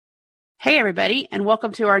Hey, everybody, and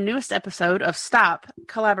welcome to our newest episode of Stop,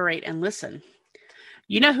 Collaborate, and Listen.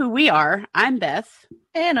 You know who we are. I'm Beth.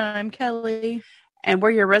 And I'm Kelly. And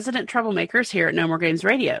we're your resident troublemakers here at No More Games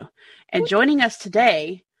Radio. And joining us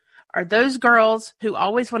today are those girls who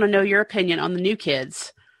always want to know your opinion on the new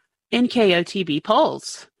kids, NKOTB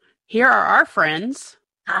polls. Here are our friends.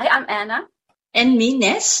 Hi, I'm Anna. And me,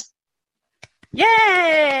 Ness.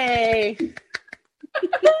 Yay!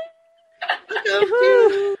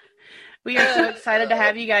 We are so excited to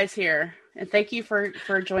have you guys here. And thank you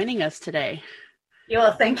for joining us today.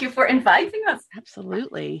 Well, thank you for inviting us.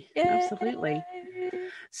 Absolutely. Yay. Absolutely.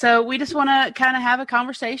 So we just want to kind of have a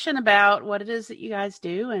conversation about what it is that you guys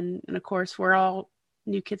do. And of course, we're all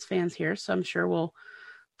New Kids fans here, so I'm sure we'll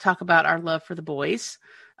talk about our love for the boys.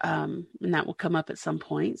 And that will come up at some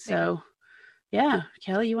point. So, yeah.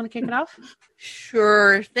 Kelly, you want to kick it off?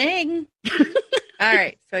 Sure thing. All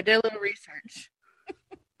right. So I did a little research.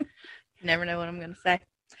 Never know what I'm going to say.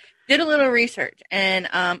 Did a little research, and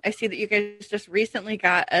I see that you guys just recently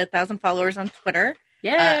got 1,000 followers on Twitter.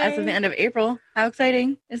 Yeah. As of the end of April. How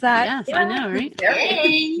exciting is that? Yes, I know, right?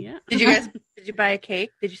 Yay. Yeah. Did you buy a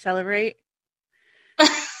cake? Did you celebrate?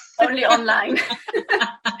 Only online.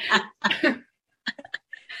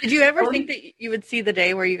 Did you ever think that you would see the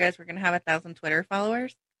day where you guys were going to have 1,000 Twitter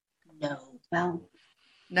followers? No. No.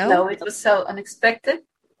 No? No, it was so unexpected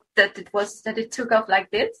that it took off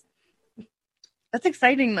like this. That's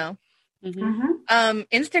exciting, though. Mm-hmm.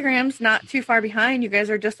 Instagram's not too far behind. You guys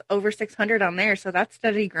are just over 600 on there, so that's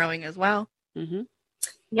steady growing as well. Mm-hmm.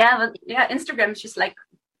 Yeah, but Instagram is just like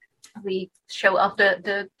we show off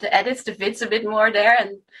the edits, the vids a bit more there,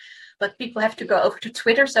 but people have to go over to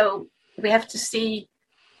Twitter, so we have to see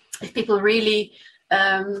if people really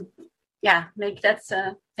make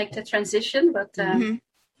that transition. But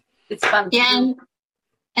it's fun. Yeah,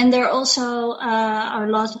 and there also are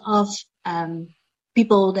a lot of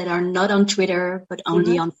people that are not on Twitter but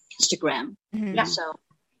only on Instagram. Mm-hmm. Yeah. So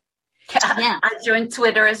I joined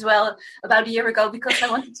Twitter as well about a year ago because I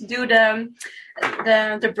wanted to do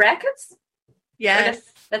the brackets. Yes.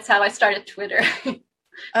 So that's how I started Twitter.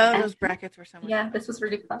 Those brackets were so much fun. This was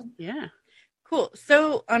really fun. Yeah. Cool.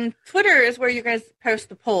 So on Twitter is where you guys post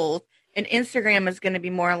the polls, and Instagram is going to be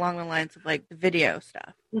more along the lines of like the video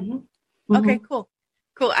stuff. Mm-hmm. Okay, cool.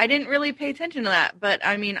 Cool. I didn't really pay attention to that, but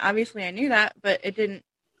I mean, obviously I knew that, but it didn't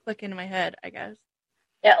click into my head, I guess.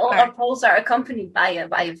 Yeah, all our polls are accompanied by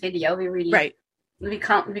a video. We really we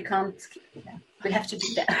can't. Yeah, we have to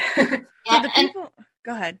do that. So the people.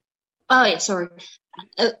 Go ahead. Oh yeah, sorry.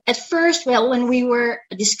 At first, when we were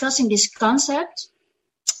discussing this concept,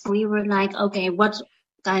 we were like, okay, what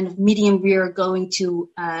kind of medium we are going to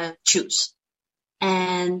choose,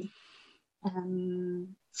 and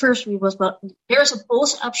first there's a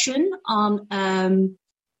polls option on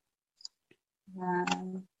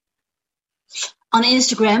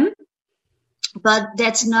Instagram, but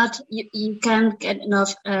that's not you can't get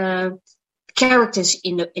enough characters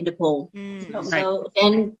in the poll. So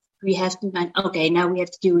then we have to find, okay, now we have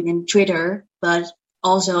to do it in Twitter, but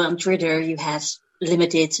also on Twitter you have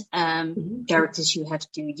limited characters you have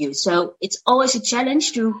to use. So it's always a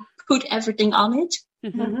challenge to put everything on it.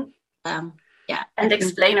 Mm-hmm. And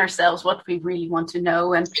explain ourselves what we really want to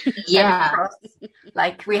know. And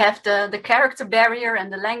like we have the character barrier and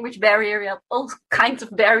the language barrier. We have all kinds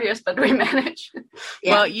of barriers, but we manage.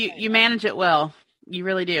 Well, you manage it well. You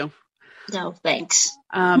really do. No, thanks.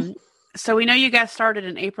 So we know you guys started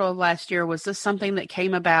in April of last year. Was this something that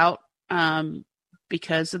came about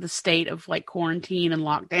because of the state of like quarantine and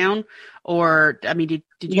lockdown? Or, I mean, did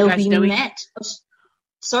you guys know? Met.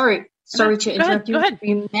 Sorry to interrupt you. Go ahead.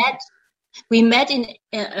 We met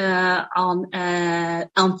on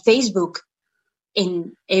Facebook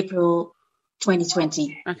in April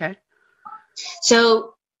 2020. Okay.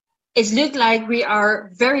 So it looked like we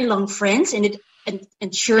are very long friends, and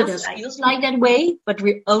it sure does feels like that way. But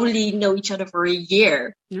we only know each other for a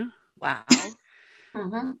year. Yeah. Wow.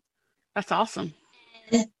 That's awesome.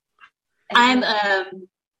 I'm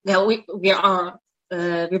we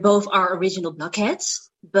both are original Blockheads.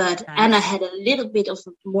 But nice. Anna had a little bit of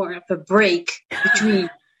more of a break between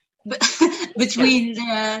the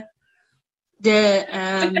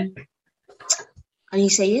how do you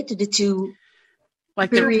say it? The two,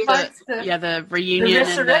 like the reunion, the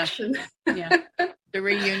resurrection, the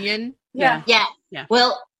reunion. Yeah.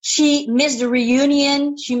 Well, she missed the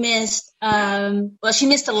reunion. She missed she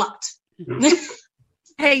missed a lot.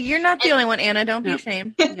 Hey, you're not the only one, Anna. Don't be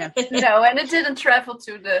ashamed. Yeah. No, and it didn't travel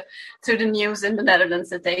to the news in the Netherlands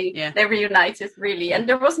that they reunited, really. And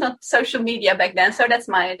there was not social media back then, so that's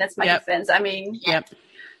my defense. I mean,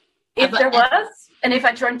 If there was, and if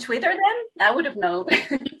I joined Twitter, then I would have known.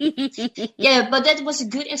 Yeah, but that was a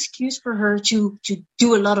good excuse for her to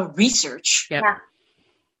do a lot of research. Yep. Yeah,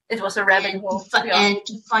 it was a rabbit hole. And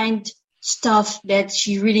to find stuff that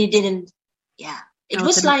she really didn't. Yeah,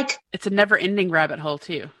 it's a never-ending rabbit hole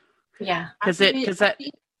too. Yeah, because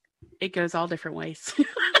it goes all different ways.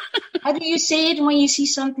 How do you say it when you see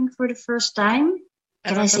something for the first time?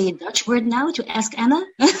 Can I say a Dutch word now to ask Anna?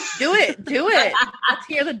 Do it. Let's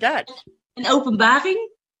hear the Dutch. An openbaring?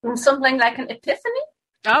 Something like an epiphany?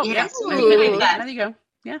 Oh, Yeah. there you go.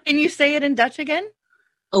 Yeah. Can you say it in Dutch again?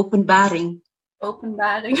 Openbaring.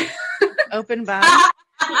 Openbaring. Openbaring.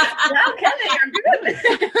 Now, Kelly, you're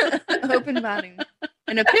good. Openbaring.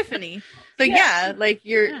 An epiphany. So yeah, like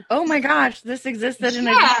oh my gosh, this existed and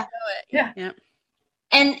I didn't know it. Yeah.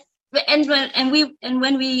 And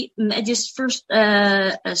when we just first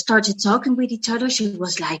started talking with each other, she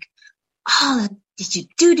was like, "Oh, did you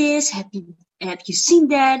do this? Have you seen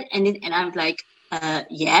that?" And I'm like,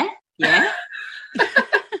 "Yeah."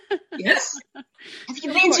 Yes. Have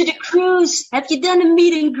you been to the cruise? Have you done a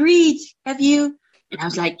meet and greet? Have you? And I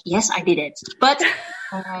was like, "Yes, I did it." But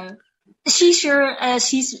she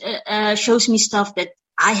shows me stuff that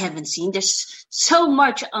I haven't seen. There's so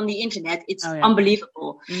much on the internet. It's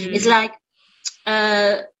unbelievable. Mm. It's like,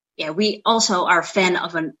 we also are a fan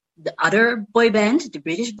of the other boy band, the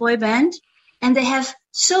British boy band, and they have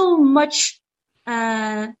so much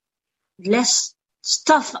less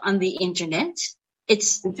stuff on the internet.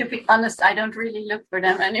 To be honest, I don't really look for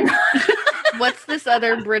them anymore. What's this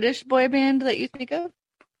other British boy band that you think of?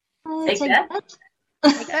 Take that?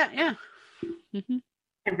 Like that, yeah. Mm-hmm.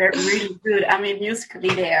 And they're really good. I mean, musically,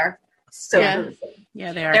 they are so good.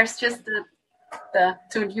 Yeah, they are. There's just the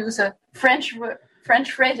to use a French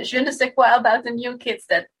phrase, je ne sais quoi, about the new kids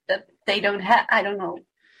that they don't have. I don't know.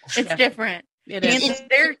 It's different. It is.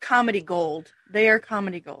 They're comedy gold. They are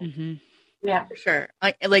comedy gold. Mm-hmm. Yeah, for sure.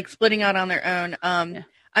 Like splitting out on their own.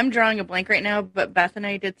 I'm drawing a blank right now, but Beth and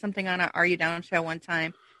I did something on our Are You Down show one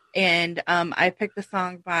time, and I picked a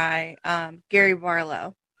song by Gary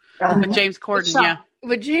Barlow. With James Corden, yeah.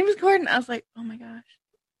 With James Corden, I was like, oh my gosh,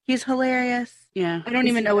 he's hilarious. Yeah. I don't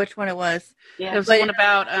even know which one it was. Yeah. It was one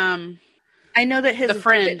about I know that the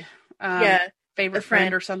friend. Favorite the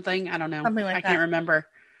friend or something. I don't know. Something like I that. can't remember.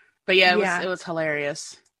 But yeah, it was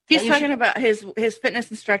hilarious. He's talking about his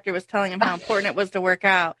fitness instructor was telling him how important it was to work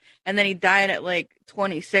out, and then he died at like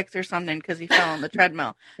 26 or something because he fell on the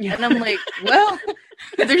treadmill. Yeah. And I'm like, well,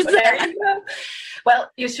 there's that.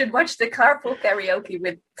 Well, you should watch the Carpool Karaoke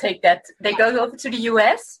with Take That. They go over to the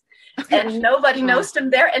US, and nobody knows them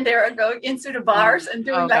there, and they're going into the bars and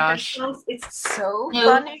doing their songs. It's so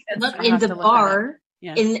funny. Not in the bar.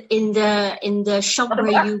 Yeah. In the shop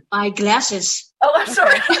where you buy glasses. Oh, I'm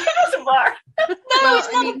sorry. It was a bar. No,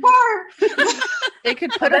 it's not a bar. They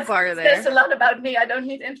could put a bar there. There's a lot about me. I don't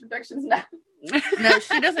need introductions now. No,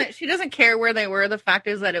 she doesn't care where they were. The fact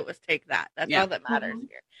is that it was Take That. That's all that matters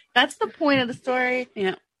here. That's the point of the story.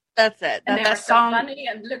 Yeah. That's it. And they were so funny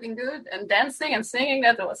and looking good and dancing and singing.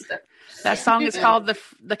 That was that song is called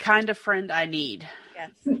the Kind of Friend I Need.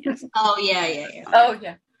 Yes. Oh yeah. Oh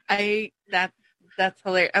yeah. That's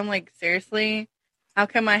hilarious. I'm like, seriously? How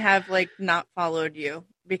come I have like not followed you?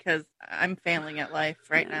 Because I'm failing at life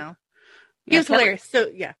right now. He was hilarious.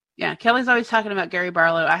 So yeah. Yeah, Kelly's always talking about Gary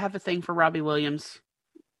Barlow. I have a thing for Robbie Williams.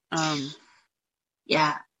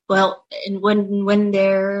 Yeah. Well, and when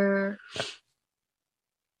they're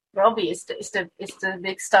Robbie is the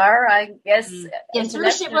big star, I guess.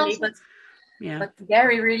 Internationally, but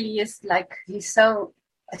Gary really is like he's so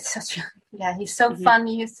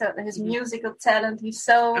funny. His musical talent. He's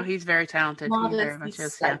very talented. Modest, he very much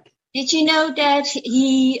is. Did you know that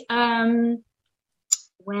he when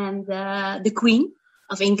the Queen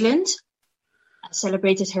of England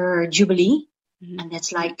celebrated her Jubilee, and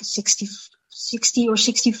that's like 60 or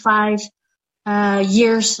 65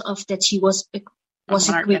 years of that she was a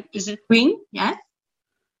queen. Yeah,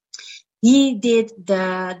 he did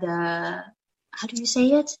the how do you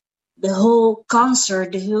say it? The whole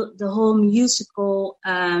concert, the whole musical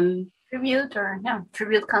tribute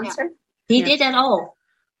concert. He did that all.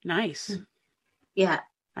 Nice. Yeah.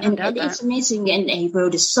 And it's amazing. And he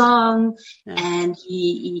wrote a song, and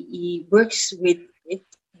he works with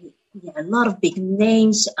a lot of big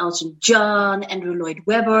names: Elton John, Andrew Lloyd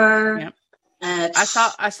Webber. Yep.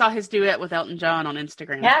 I saw his duet with Elton John on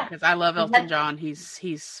Instagram because I love Elton John.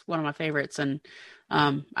 He's one of my favorites, and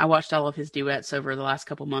I watched all of his duets over the last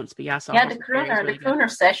couple months. But I saw the crooner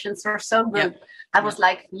sessions were so good. Yep. I was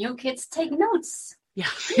like, "You kids take notes." Yeah,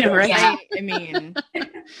 right. I mean,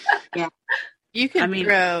 yeah. You could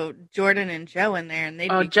throw Jordan and Joe in there, and they'd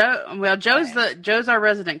be Joe. Well, Joe's our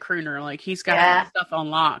resident crooner. Like he's got stuff on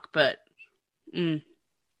lock, but.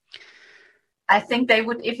 I think they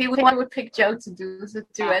would, if one would pick Joe to do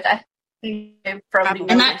it. I think they probably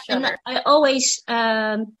know each other. I always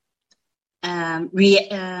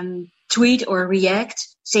tweet or react,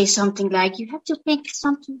 say something like, "You have to pick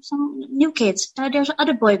some new kids. There's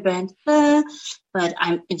other boy band, but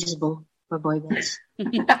I'm invisible for boy bands."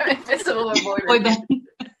 I'm invisible for boy band.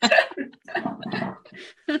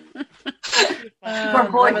 For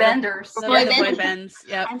boy banders. For boy bands.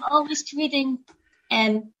 Yep. I'm always tweeting,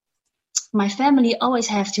 and my family always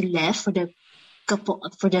have to laugh for the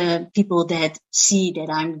people that see that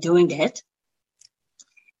I'm doing that.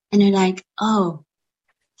 And they're like, "Oh,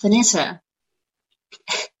 Vanessa,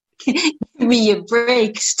 give me a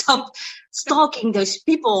break. Stop stalking those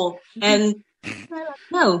people." And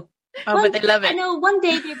no. Oh, but they love it. I know one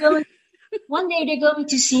day they're going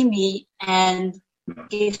to see me and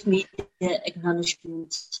give me the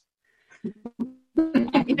acknowledgement.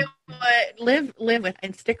 You know what? Live with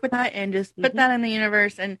and stick with that, and just put that in the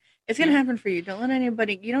universe, and it's gonna happen for you. Don't let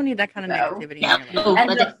anybody. You don't need that kind of negativity. In your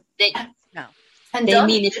life. They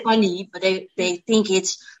mean it funny, but they think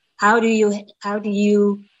it's how do you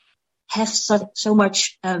have so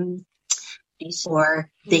much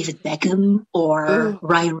or David Beckham or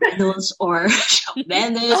Ryan Reynolds or Shawn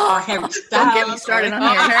Mendes or Harry Styles. Don't get me started on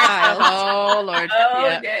Harry Styles. Oh Lord.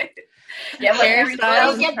 Oh, okay. Yeah, but Harry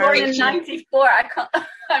Styles get born in '94. I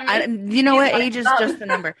can't. You know what? Age is just a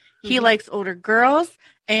number. He likes older girls,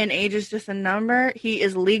 and age is just a number. He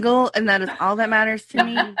is legal, and that is all that matters to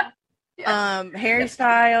me. Harry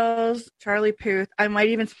Styles, Charlie Puth. I might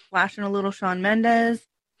even splash in a little Shawn Mendes.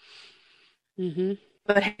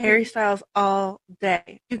 But Harry Styles all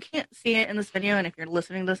day. You can't see it in this video, and if you're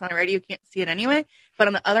listening to this on the radio, you can't see it anyway. But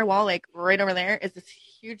on the other wall, like right over there, is this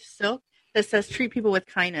huge silk that says "Treat people with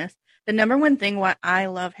kindness." The number one thing why I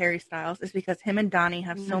love Harry Styles is because him and Donnie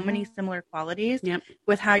have so many similar qualities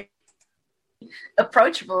with how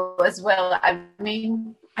approachable as well. I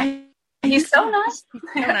mean, he's so nice. He's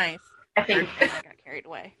so nice. I think I got carried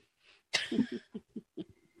away.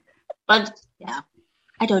 But yeah,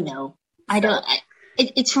 I don't know.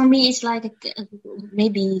 It's for me. It's like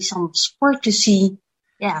maybe some sport to see.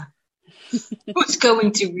 Yeah, who's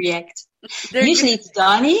going to react? Usually it's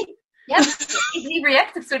Donnie. Yeah, he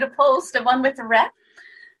reacted to the polls, the one with the rap.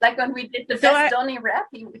 Like when we did the best Donnie rap,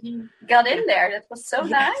 he got in there. That was so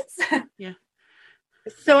nice. Yeah.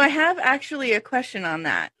 So I have actually a question on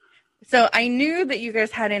that. So I knew that you guys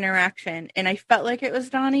had interaction, and I felt like it was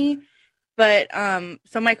Donnie. But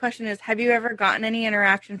so my question is, have you ever gotten any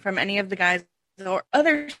interaction from any of the guys or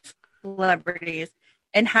other celebrities?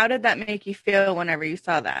 And how did that make you feel whenever you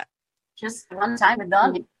saw that? Just one time with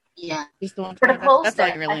Donnie. Yeah. Just the one For time. the polls That's all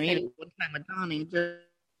you really need. One time with Donnie.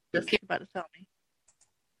 Just keep about to tell me.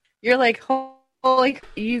 You're like, holy,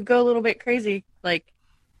 you go a little bit crazy. Like,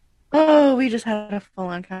 oh, we just had a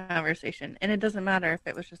full-on conversation. And it doesn't matter if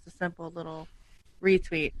it was just a simple little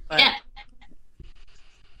retweet. But yeah.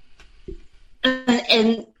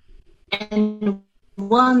 And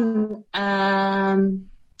one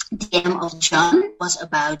DM of John was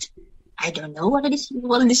about, I don't know what it is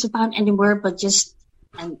about anymore, but just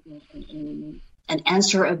an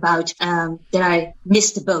answer about that I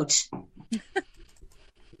missed the boat.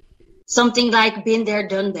 Something like been there,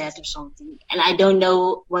 done that or something. And I don't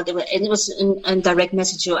know what it was. And it was a direct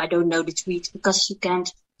message, so I don't know the tweet because you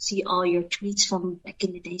can't see all your tweets from back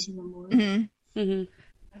in the days anymore.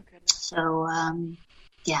 So,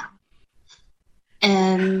 yeah.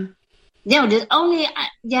 And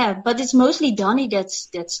but it's mostly Donnie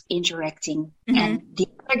that's interacting, and the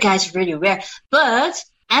other guys are really rare. But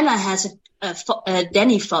Anna has a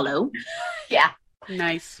Danny follow. Yeah,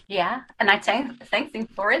 nice. Yeah, and I thanked him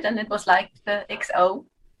for it, and it was like the XO.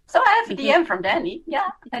 So I have a DM from Danny.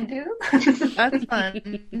 Yeah, I do. That's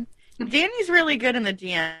fun. Danny's really good in the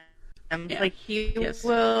DM. Yeah. Like he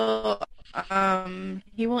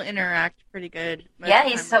will interact pretty good. Yeah,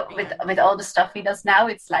 he's so with all the stuff he does now.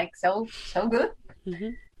 It's like so good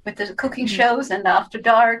with the cooking shows and After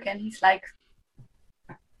Dark, and he's like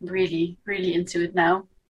really into it now.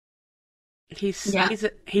 He's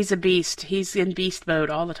a beast. He's in beast mode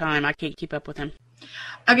all the time. I can't keep up with him.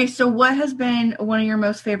 Okay, so what has been one of your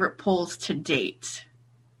most favorite polls to date?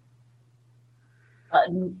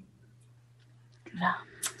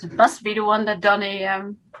 It must be the one that Donnie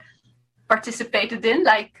participated in,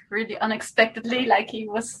 like really unexpectedly. Like he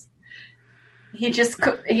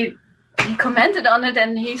commented on it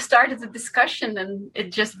and he started a discussion and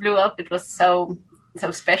it just blew up. It was so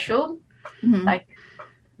special. Like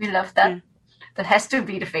we love that. that has to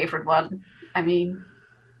be the favorite one. I mean,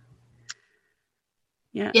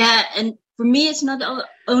 yeah, and for me, it's not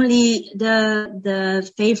only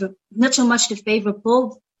the favorite, not so much the favorite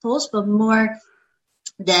polls, but more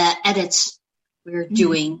the edits we're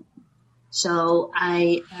doing. So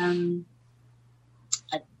I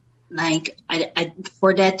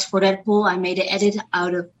for that poll, I made an edit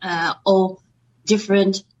out of all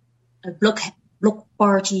different block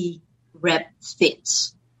party rap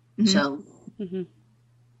fits. So.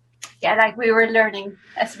 Yeah, like we were learning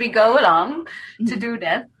as we go along to do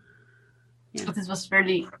that. Yeah. But this was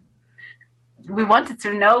really, we wanted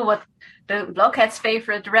to know what the Blockhead's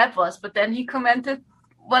favorite rap was, but then he commented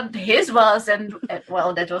what his was, and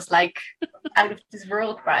well, that was like out of this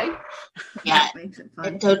world, right? Yeah,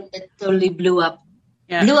 it totally blew up.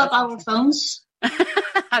 Yeah. Blew up our phones.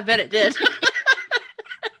 I bet it did.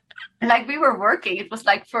 Like we were working. It was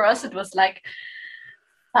like, for us, it was like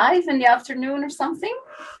 5 PM or something.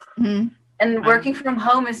 Mm-hmm. And working from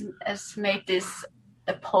home has made this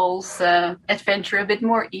polls adventure a bit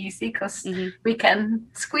more easy, because we can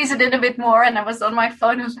squeeze it in a bit more. And I was on my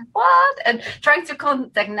phone, I was like, what? And trying to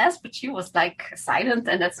contact Ness, but she was like silent,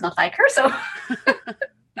 and that's not like her. So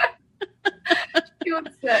she was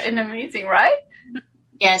in a meeting, right?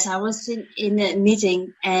 Yes, I was in a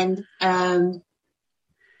meeting, and I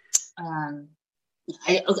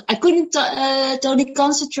couldn't totally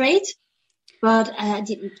concentrate, but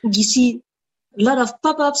you see a lot of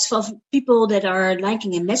pop-ups of people that are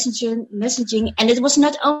liking and messaging, and it was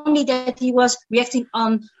not only that he was reacting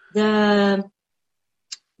on the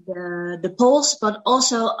polls, but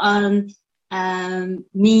also on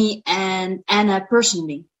me and Anna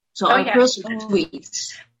personally. So our personal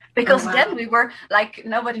tweets. Because then we were like,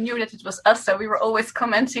 nobody knew that it was us, so we were always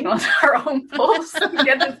commenting on our own posts to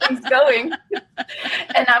get the things going.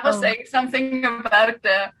 And I was saying something about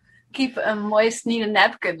the keep a moist, need a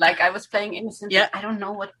napkin. Like I was playing innocent. Yeah. I don't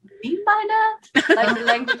know what you mean by that. Like the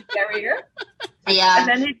language barrier. Yeah. And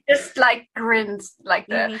then he just like grinned, like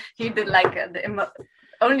he did like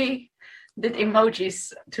only did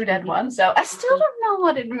emojis to that one. So I still don't know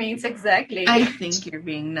what it means exactly. I think you're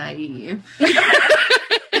being naive.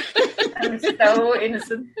 I'm so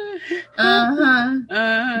innocent.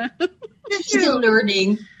 Still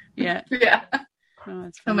learning. Yeah. Yeah. Oh,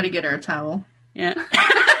 somebody get her a towel. Yeah.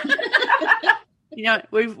 You know,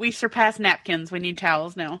 we surpassed napkins. We need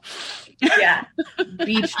towels now. Yeah.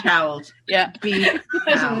 Beach towels. Yeah. Beach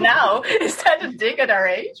towels. Now, is that a dig at our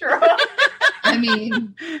age? Or what? I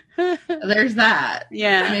mean, there's that.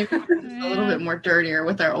 Yeah. Maybe it's a little bit more dirtier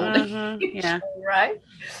with our old age. Yeah. Right?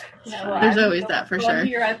 Yeah, well, there's always that for sure.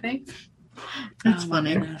 Here, I think. That's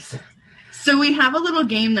funny. Goodness. So we have a little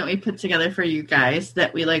game that we put together for you guys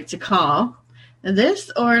that we like to call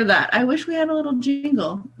This or That. I wish we had a little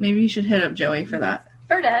jingle. Maybe you should hit up Joey for that.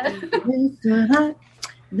 For that. This or that.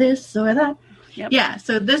 This or that. Yep. Yeah,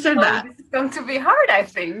 so this or that. This is going to be hard, I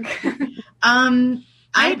think.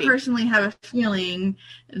 I personally have a feeling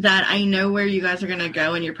that I know where you guys are going to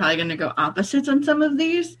go, and you're probably going to go opposites on some of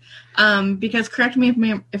these. Because correct me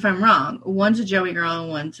if I'm wrong, one's a Joey girl and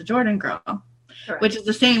one's a Jordan girl. Correct. Which is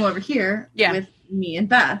the same over here with me and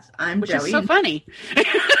Beth. I'm Joey. Which is so funny.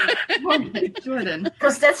 Jordan.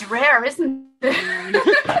 Because that's rare, isn't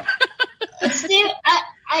it? Still,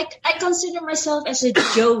 I consider myself as a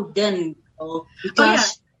Jordan girl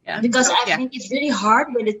because I think it's really hard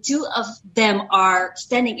when the two of them are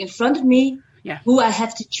standing in front of me. Yeah. Who I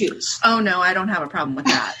have to choose. Oh no, I don't have a problem with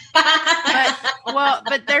that.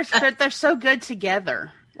 but they're so good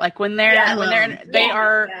together. Like when they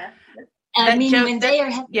are. I mean, when they are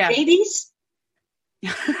having babies.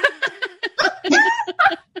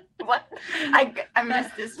 What? I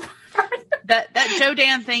missed this part. That Joe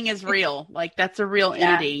Dan thing is real. Like that's a real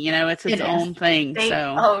entity. You know, it's its own thing.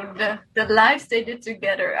 The lives they did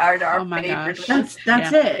together are our favorite.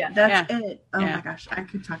 That's it. That's it. Oh my gosh, I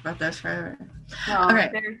could talk about this forever. All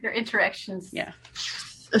right, their interactions. Yeah.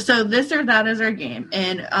 So this or that is our game,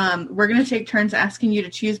 and we're gonna take turns asking you to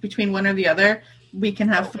choose between one or the other. We can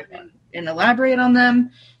have fun and elaborate on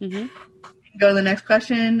them. Mm-hmm. Go to the next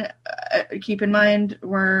question. Keep in mind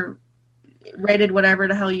we're rated whatever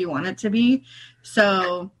the hell you want it to be.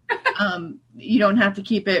 So you don't have to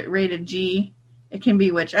keep it rated G. It can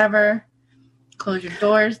be whichever. Close your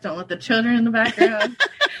doors. Don't let the children in the background.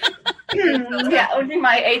 Yeah, only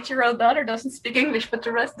my 8-year-old daughter doesn't speak English, but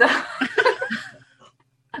the rest does.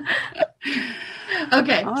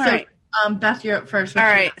 Okay. All right. Beth, you're up first. All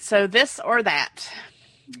right. So this or that.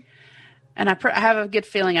 And I have a good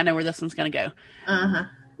feeling I know where this one's going to go. Uh-huh.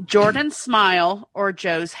 Jordan's smile or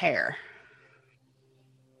Joe's hair?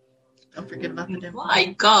 Don't forget about the dimple.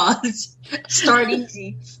 My God. Start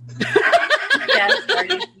easy.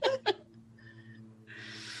 Start easy.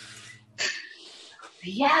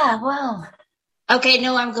 Yeah, well. Okay,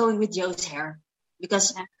 no, I'm going with Joe's hair.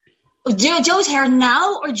 Because Joe's hair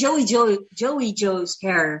now or Joey Joe's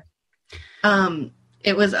hair?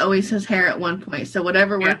 It was always his hair at one point, so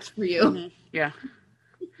whatever works for you. Mm-hmm. Yeah.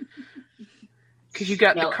 Because you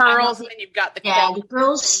got the curls and then you've got the the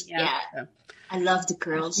curls. Yeah. I love the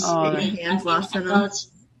curls. Oh, the hands lost in them.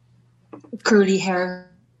 Curly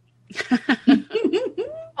hair.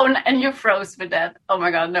 Oh, and you froze with that. Oh my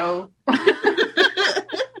God, no.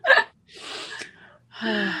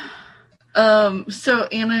 So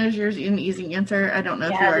Anna, is yours an easy answer? I don't know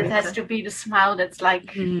if you already it has to be the smile that's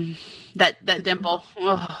like that dimple.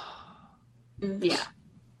 Oh. Yeah.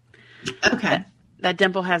 Okay. That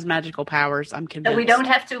dimple has magical powers. I'm convinced. We don't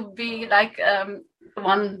have to be like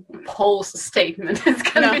one whole statement. It's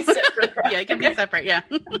gonna be separate. Right? Yeah, it can be separate. Yeah.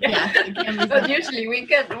 But usually we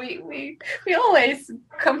always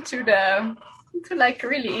come to like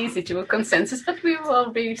really easy to a consensus, but we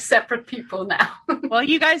will be separate people now. Well,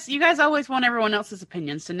 you guys always want everyone else's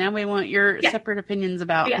opinions, so now we want your separate opinions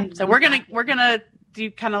about. Yeah. So we're gonna do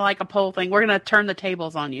kind of like a poll thing. We're gonna turn the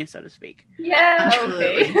tables on you, so to speak. Yeah.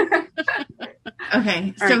 Okay.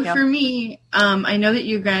 Okay. All So right, for me, I know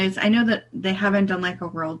that they haven't done like a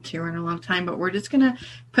world tour in a long time, but we're just gonna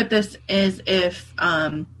put this as if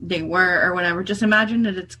they were or whatever. Just imagine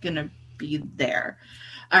that it's gonna be there.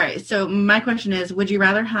 All right, so my question is, would you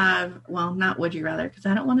rather have, well, not would you rather, because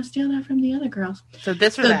I don't want to steal that from the other girls. So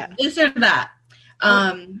this or that? This or that.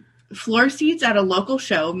 Floor seats at a local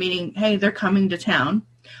show, meaning, hey, they're coming to town.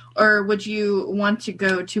 Or would you want to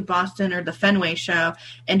go to Boston or the Fenway show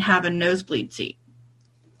and have a nosebleed seat?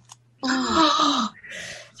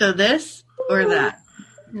 So this or that?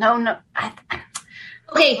 No.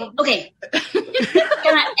 Okay.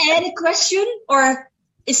 Can I add a question, or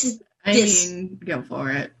is it this? Go for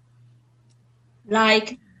it.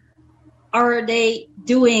 Like, are they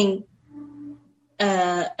doing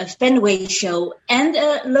a Fenway show and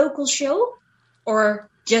a local show, or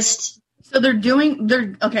just? So they're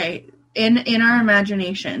okay. In our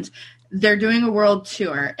imaginations, they're doing a world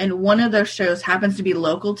tour, and one of those shows happens to be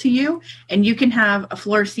local to you, and you can have a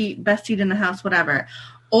floor seat, best seat in the house, whatever.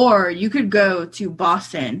 Or you could go to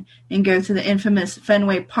Boston and go to the infamous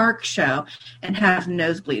Fenway Park show and have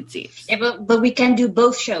nosebleed seats. Yeah, but we can do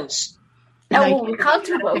both shows. No, we can't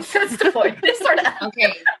do both. That's the point. This or that.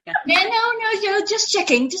 Okay. No, just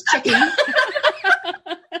checking.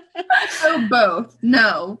 So both.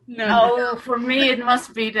 No. For me it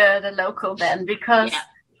must be the local then, because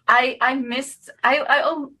I missed.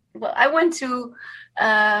 I went to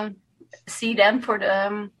see them for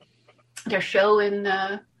their show in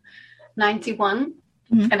 91,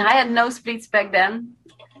 and I had nosebleeds back then.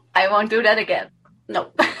 I won't do that again.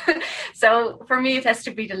 No. So for me, it has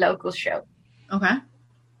to be the local show. Okay.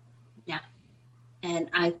 Yeah. And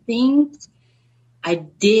I think I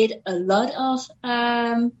did a lot of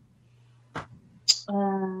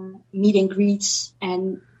meet and greets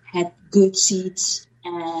and had good seats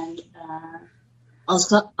and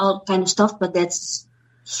all kind of stuff, but that's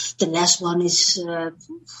the last one is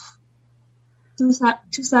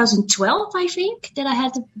 2012, I think, that I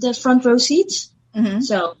had the front row seats. Mm-hmm.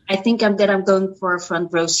 So I think I'm going for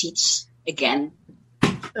front row seats again.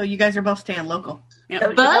 So you guys are both staying local.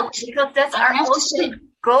 Yeah. But because that's our ultimate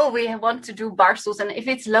goal, we want to do Barstools, and if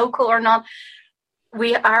it's local or not,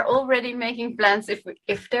 we are already making plans.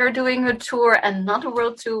 If they're doing a tour and not a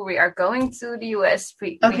world tour, we are going to the US.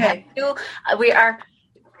 We have to. We are.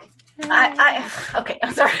 Okay,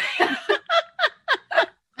 I'm sorry.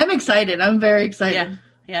 I'm excited. I'm very excited.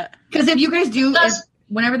 Yeah. Because if you guys do,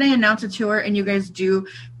 whenever they announce a tour and you guys do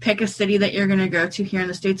pick a city that you're going to go to here in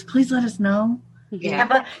the States, please let us know. Yeah,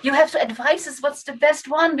 but you have to advise us what's the best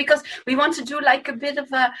one, because we want to do like a bit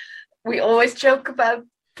of a. We always joke about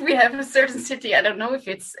we have a certain city. I don't know if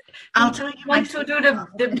it's. I'll tell you. We want to do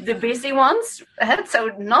the busy ones, so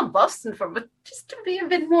not Boston but just to be a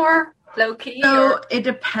bit more low key. So it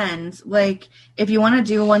depends. Like if you want to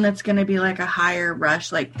do one that's going to be like a higher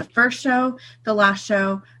rush, like the first show, the last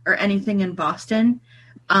show, or anything in Boston.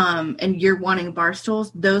 And you're wanting Barstools,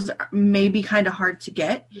 those may be kind of hard to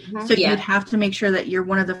get. Mm-hmm. So you'd have to make sure that you're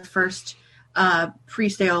one of the first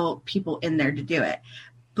pre-sale people in there to do it.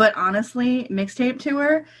 But honestly, Mixtape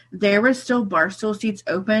Tour, there was still Barstool seats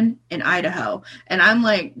open in Idaho. And I'm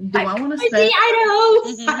like, do I want to say Idaho?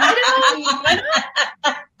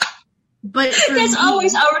 But that's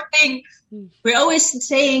always our thing. We're always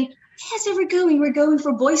saying, yes, we're going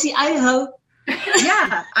for Boise, Idaho.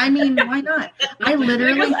 Yeah, I mean, why not? I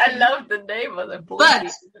literally. I love the name of the boy.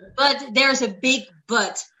 But there's a big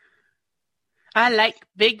but. I like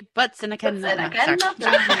big butts and I cannot.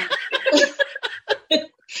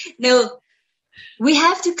 No, we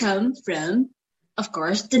have to come from, of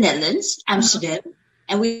course, the Netherlands, Amsterdam,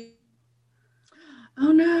 and we.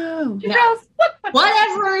 Oh no! Yeah.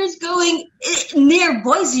 Whatever is going near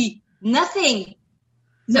Boise, nothing.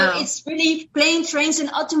 So it's really plane, trains, and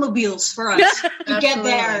automobiles for us to get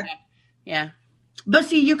there. Yeah. But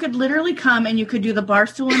see, you could literally come and you could do the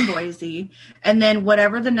Barstool in Boise, and then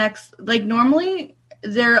whatever the next, like normally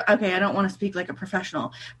I don't want to speak like a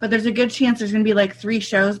professional, but there's a good chance there's going to be like 3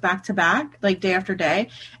 shows back to back, like day after day.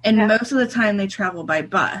 And most of the time they travel by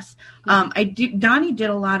bus. Donnie did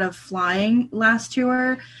a lot of flying last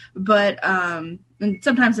tour, but, and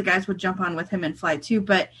sometimes the guys would jump on with him and fly too,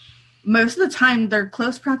 but most of the time they're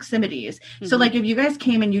close proximities. Mm-hmm. So like if you guys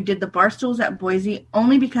came and you did the Barstools at Boise,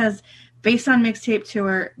 only because based on Mixtape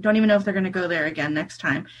Tour, don't even know if they're going to go there again next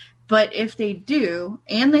time. But if they do,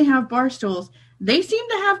 and they have Barstools, they seem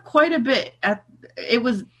to have quite a bit. It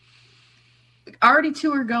was already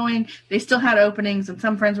tour going. They still had openings, and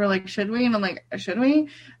some friends were like, should we? And I'm like, should we?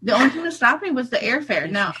 The only thing that stopped me was the airfare.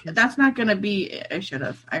 Now, that's not going to be, I should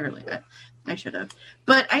have. I should have.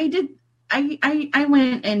 But I did. I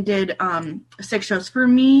went and did 6 shows. For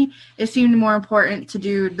me, it seemed more important to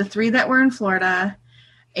do the 3 that were in Florida,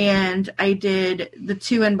 and I did the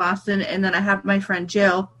 2 in Boston, and then I have my friend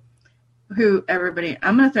Jill, who I'm going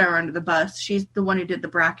to throw her under the bus. She's the one who did the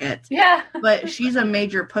brackets. Yeah. But she's a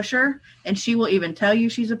major pusher, and she will even tell you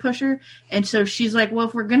she's a pusher. And so she's like, well,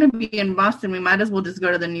 if we're going to be in Boston, we might as well just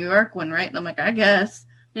go to the New York one, right? And I'm like, I guess.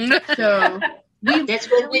 So...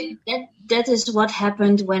 That is what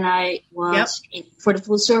happened when I was for the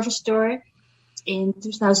Full Service Tour in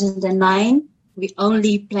 2009. We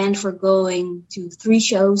only planned for going to 3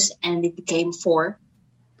 shows, and it became 4.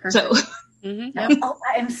 Perfect. So,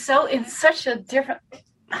 I'm so in such a different.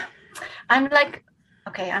 I'm like,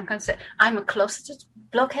 okay, I'm gonna say I'm a closeted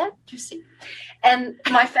blockhead. You see, and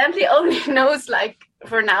my family only knows like.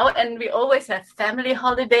 For now, and we always have family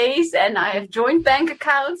holidays, and I have joint bank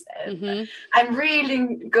accounts, and I'm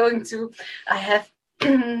really going to. I have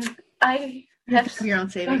your own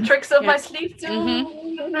savings. Some tricks up my sleeve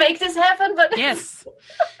to make this happen. But yes.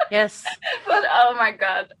 But oh my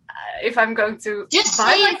god, if I'm going to just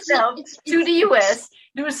buy myself to the US,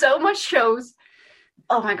 do so much shows.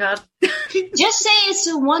 Oh my god! Just say it's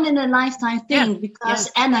a one in a lifetime thing because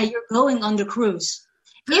Anna, you're going on the cruise.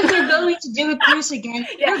 If we're going to do a cruise again,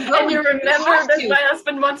 you're going. And you remember that my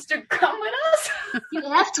husband wants to come with us? You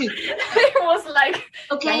have to. It was like,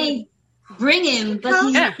 okay, bring him, but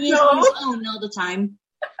he's on his own all the time.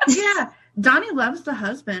 Yeah, Donnie loves the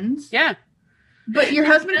husbands. Yeah, but your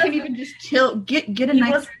husband can even just chill, get a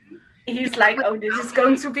nice. He's like, oh, this is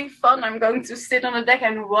going to be fun. I'm going to sit on the deck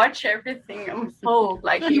and watch everything unfold.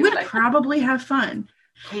 Like he would probably have fun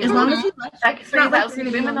as long as he like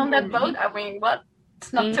 3,000 women on that boat. I mean, what?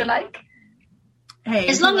 It's not to like. Hey,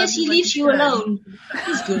 as long as he leaves you alone,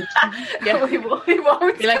 he's good. Yeah, he won't.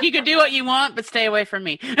 Be like, you can do what you want, but stay away from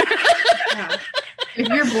me. If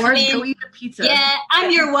you're bored, go eat a pizza. Yeah, I'm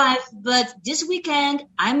your wife, but this weekend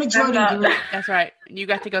I'm a Jordan girl. That's right. You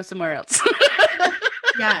got to go somewhere else.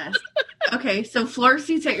 Yes. Okay, so floor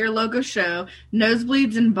seats at your logo show,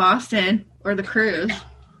 nosebleeds in Boston, or the cruise.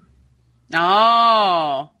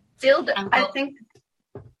 Oh. Still, I think.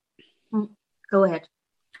 Go ahead.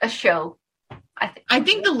 A show. I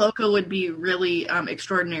think the local would be really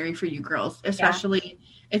extraordinary for you girls, especially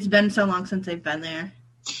it's been so long since they've been there.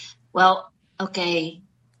 Well, okay.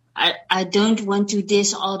 I don't want to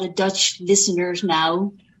diss all the Dutch listeners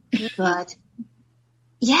now, but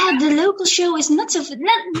the local show is not so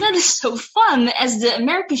fun as the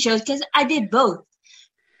American shows because I did both.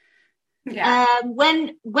 Yeah.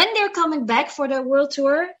 When they're coming back for the world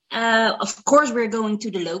tour, of course we're going to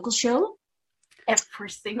the local show. Every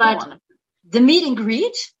single one of them. The meet and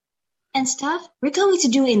greet and stuff, we're going to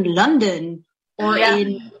do in London or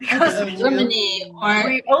in Germany. Or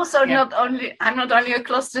we also I'm not only a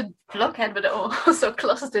closeted blockhead, but also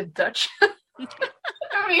closeted Dutch. I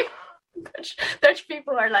mean, Dutch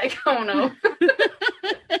people are like, oh no.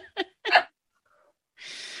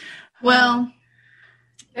 Well,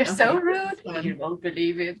 they're so rude. You won't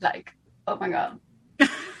believe it. Like, oh my god.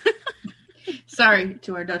 Sorry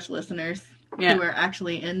to our Dutch listeners. Who are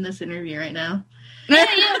actually in this interview right now. But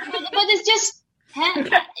it's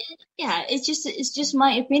just, it's just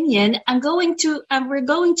my opinion. We're going to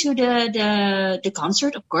the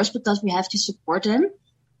concert, of course, because we have to support them.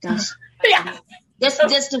 That's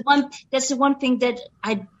the one thing that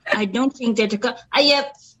I don't think that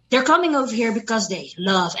they're coming over here because they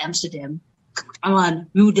love Amsterdam. Come on,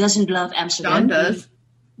 who doesn't love Amsterdam? John does.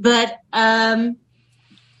 But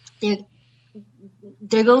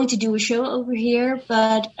they're going to do a show over here,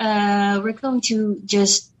 but we're going to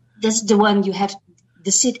that's the one you have,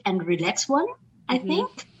 the sit and relax one, I think.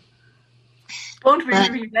 Won't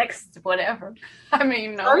really relax, whatever. I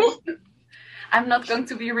mean, no. Sorry? I'm not going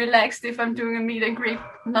to be relaxed if I'm doing a meet and greet.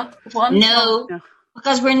 Not one. No,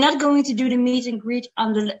 because we're not going to do the meet and greet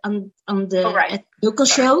on the at local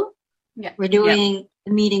show. Yeah. We're doing a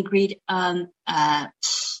meet and greet on I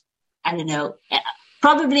don't know,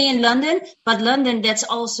 probably in London, but London that's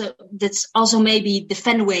also maybe the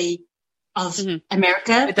Fenway of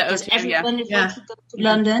America, because everyone is going to go to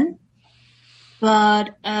London.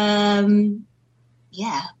 But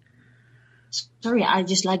sorry, I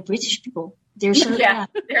just like British people. They're so they're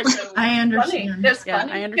so I understand.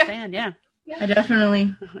 Funny. I understand. Yeah. I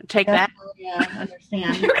definitely Take that.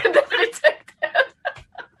 Understand. You can definitely take that.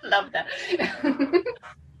 Love that.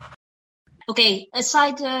 Okay,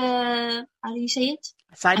 aside, how do you say it?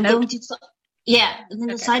 Side I'm note. going to and then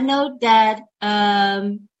a side note that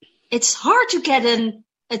it's hard to get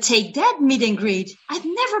a Take That meet and greet. I've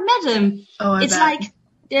never met him. Oh, It's like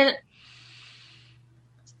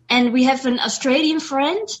and we have an Australian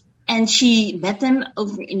friend, and she met them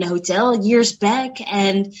over in the hotel years back,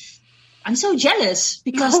 and I'm so jealous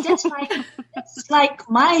because that's like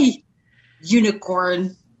my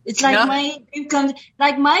unicorn. It's like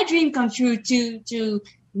my dream come true to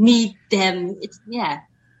meet them. It's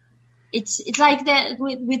like that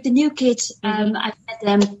with the new kids. I met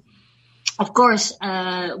them, of course,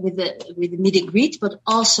 with the meet and greet, but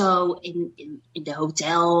also in the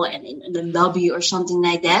hotel and in the lobby or something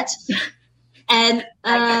like that. And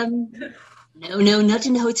no, not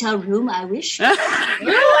in the hotel room. I wish. I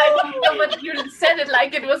don't know, but you said it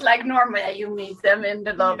like it was like normal. Yeah, you meet them in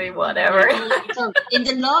the lobby, whatever. So in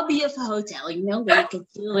the lobby of a hotel, where you can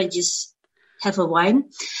chill and just have a wine.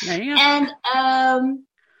 There you go. And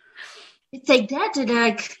Take That,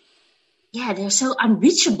 they're so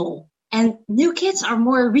unreachable. And new kids are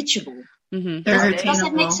more reachable. Mm-hmm. Does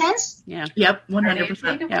that make sense? Yeah. Yep,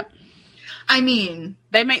 100%. Yep. I mean,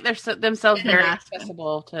 They make themselves very Interesting.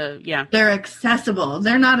 accessible to, they're accessible.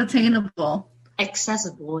 They're not attainable.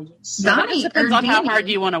 Accessible, yes. Donnie It depends or on how Danny. hard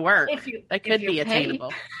you want to work. They could if be you pay.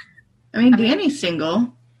 attainable. I mean, Danny's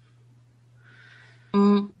single.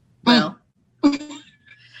 Well,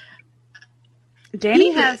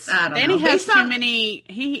 Danny I has don't Danny know. has Based too on- many.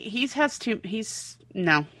 He's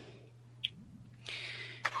no.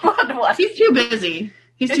 What? he's too busy.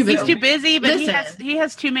 He's too busy. He's too busy, but Listen. he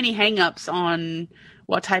has too many hang-ups on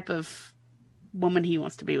what type of woman he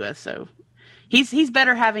wants to be with. So he's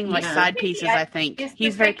better having like side pieces. I think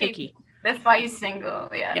he's very picky. That's why he's single.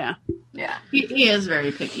 Yeah. He is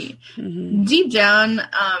very picky. Mm-hmm. Deep down,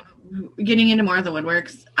 getting into more of the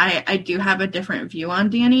woodworks, I do have a different view on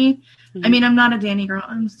Danny. Mm-hmm. I mean, I'm not a Danny girl.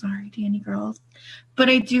 I'm sorry, Danny girls. But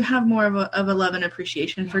I do have more of a love and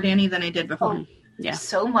appreciation for Danny than I did before. Oh, yeah.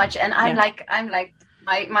 So much. And I'm like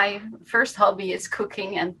my first hobby is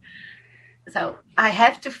cooking, and so I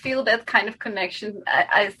have to feel that kind of connection.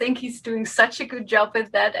 I think he's doing such a good job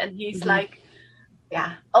with that, and he's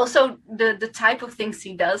also the type of things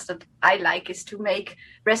he does that I like is to make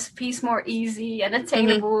recipes more easy and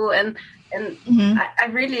attainable, and I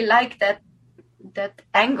really like that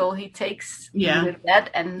angle he takes with that,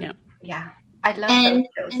 and I love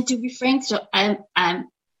those. And to be frank, so I'm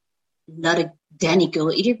not a Danny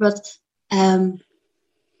girl either, but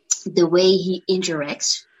the way he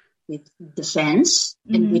interacts with the fans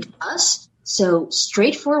and with us, so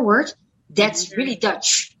straightforward, that's really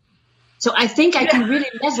Dutch. So I think I can really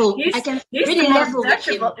level. Really level with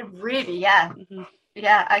him. Really, yeah.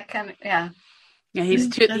 Yeah, I can. Yeah. Yeah,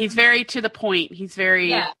 he's very to the point. He's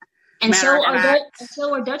very And so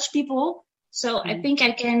are Dutch people. So I think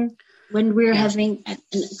I can, when we're having a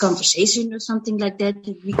conversation or something like that,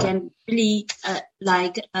 we can really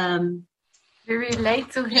we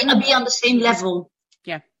relate to him. Be on the same level.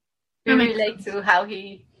 Yeah. We relate to how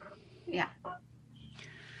he. Yeah.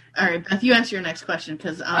 All right, Beth, you ask your next question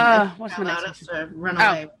because what's my next question? To run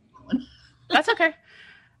away. That's okay.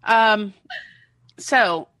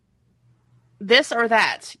 So this or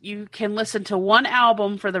that, you can listen to one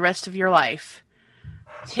album for the rest of your life.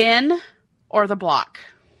 10 or The Block?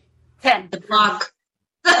 10. The Block.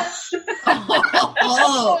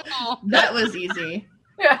 Oh, that was easy.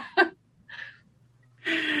 Yeah.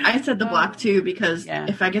 I said The Block too because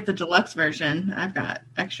if I get the deluxe version, I've got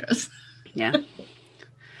extras. Yeah.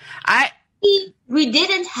 we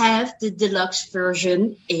didn't have the deluxe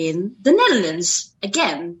version in the Netherlands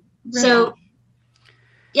again. Really? So,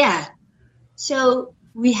 yeah. So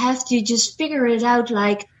we have to just figure it out.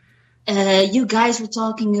 Like, you guys were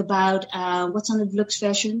talking about what's on the deluxe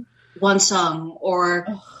version? One song or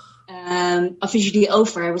Officially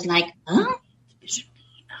Over. I was like, huh?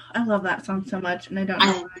 I love that song so much, and I don't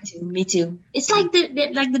know why. Me too. It's like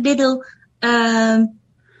the little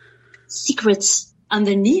secrets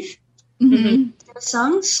underneath the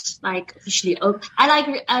songs. Like Officially Over.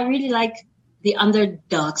 I really like the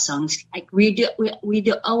underdog songs. Like we do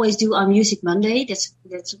always do on Music Monday. That's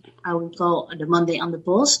how we call the Monday on the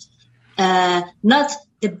Pulse. Not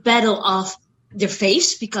the battle of the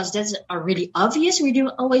faves, because that's really obvious. We do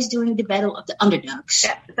always doing the battle of the underdogs.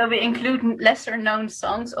 Yeah, so we include lesser known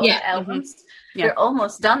songs on the albums. Mm-hmm. Yeah. We're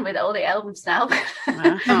almost done with all the albums now.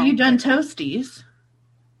 Wow. Have you done Toasties?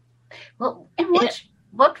 Well, and what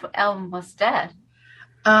album was that?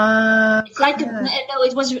 It's like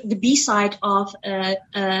it was the B-side of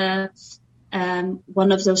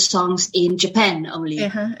one of those songs in Japan only.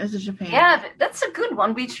 It was in Japan. Yeah, that's a good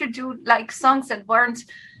one. We should do like songs that weren't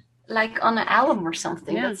like on an album or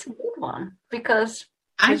something. Yeah. That's a good one, because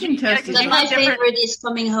I think my favorite is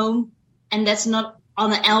Coming Home, and that's not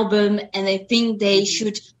on an album, and I think they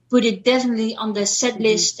should put it definitely on the set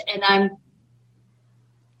list, and I'm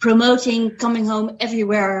promoting Coming Home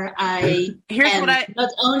everywhere not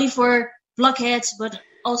only for blockheads but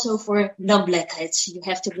also for non-blackheads. You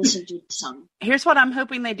have to listen to the song. Here's what I'm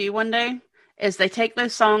hoping they do one day is they take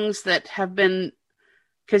those songs that have been,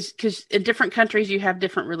 because in different countries you have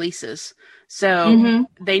different releases. So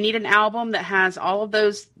they need an album that has all of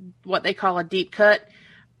those, what they call a deep cut,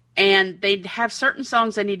 and they have certain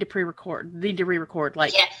songs they need to re-record.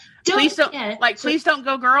 Like, Please Don't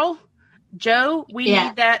Go Girl, Joe, we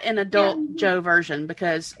need that in adult Joe version,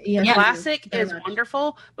 because classic is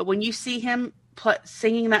wonderful, but when you see him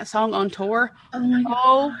singing that song on tour,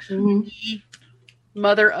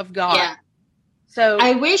 mother of God. Yeah. So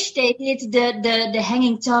I wish they did the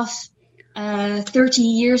Hanging Tough 30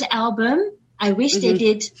 Years album. I wish they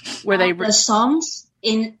did where they the songs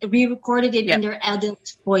re-recorded it in their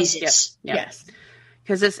adult voices. Yes,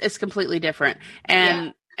 because it's completely different.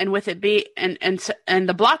 And with it be and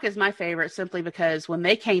the Block is my favorite simply because when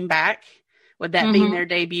they came back with that being their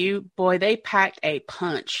debut, boy, they packed a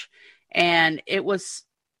punch, and it was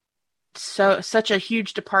such a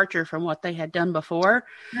huge departure from what they had done before.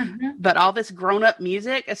 But all this grown up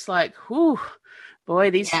music, it's like, whew,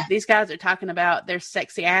 boy, these guys are talking about their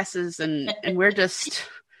sexy asses, and we're just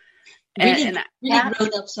really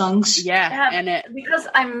grown up songs. Because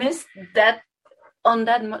I missed that. On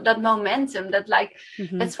that momentum, that like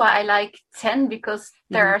that's why I like 10, because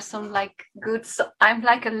there are some like good. I'm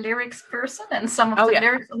like a lyrics person, and some of the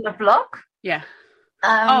lyrics on the Block. Yeah.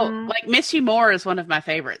 Like Miss You More is one of my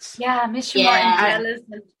favorites. Yeah, Miss You More and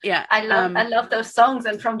Jealous. I love those songs,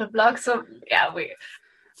 and from the Block. So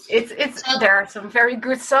it's there are some very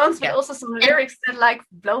good songs, but also some lyrics that like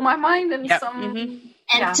blow my mind, and some.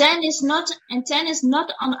 And 10 is not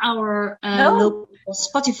on our local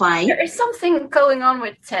Spotify. There is something going on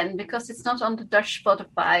with 10 because it's not on the Dutch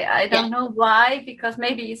Spotify. I don't know why, because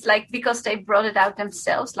maybe it's like because they brought it out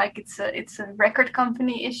themselves, like it's a record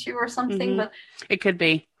company issue or something. But it could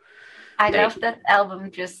be. I love that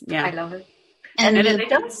album. I love it. And they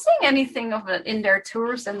don't sing anything of it in their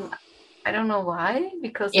tours, and I don't know why,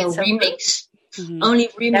 because it's a remix. Only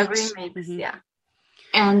remix. Yeah.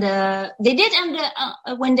 And they did, and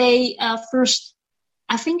when they first,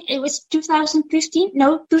 I think it was 2013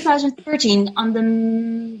 on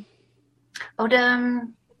the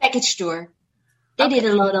package tour. They did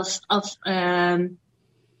a lot of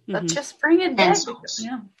but just bring it back.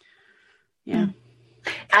 Yeah.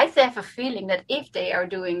 I have a feeling that if they are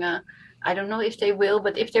doing I don't know if they will,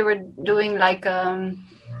 but if they were doing like a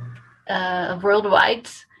worldwide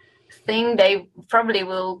thing, they probably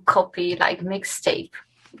will copy like mixtape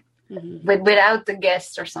without the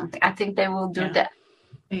guests or something. I think they will do that.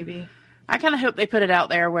 Maybe. I kind of hope they put it out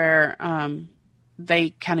there where they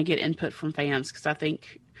kind of get input from fans,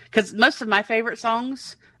 because most of my favorite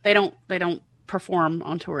songs they don't perform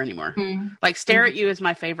on tour anymore. Like Stare at You is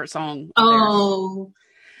my favorite song. And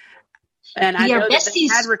I know that they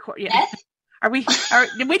had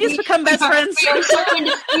did we just become best friends?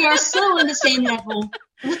 We are so in the same level.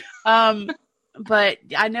 But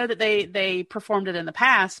I know that they performed it in the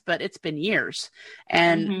past, but it's been years,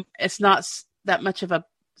 and it's not that much of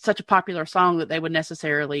such a popular song that they would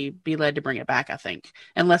necessarily be led to bring it back, I think,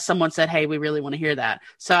 unless someone said, hey, we really want to hear that.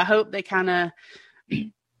 So I hope they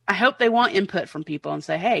want input from people and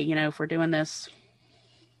say, hey, if we're doing this,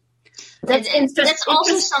 That's interesting. That's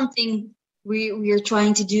also something we're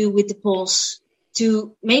trying to do with the polls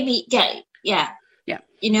to maybe yeah.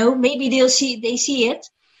 You know, maybe they see it,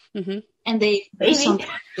 and they do something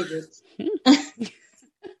with it.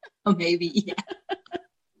 Or maybe, yeah.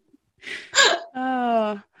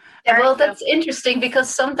 Oh, yeah, well, that's interesting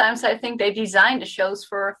because sometimes I think they design the shows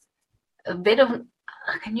for a bit of,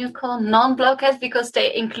 can you call them non-blockheads, because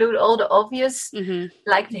they include all the obvious,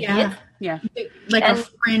 like the hit. Yeah. Like a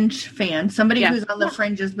fringe fan, somebody who's on the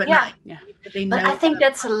fringes, but not. Yeah. But I think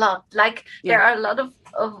that's a lot. Like there are a lot of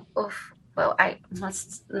well, I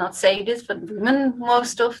must not say this, but women,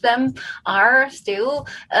 most of them are still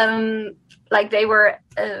like they were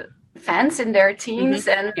fans in their teens,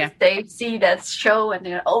 and they see that show and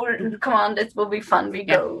they're, oh, come on, this will be fun. We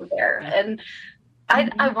go there, and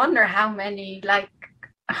I wonder how many like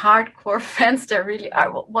hardcore fans there really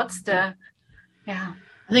are. What's the I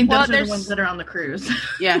think those are the ones that are on the cruise.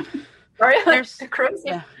 Yeah. There's the cruise.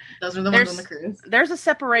 Yeah. Those are the ones on the cruise. There's a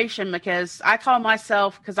separation because I call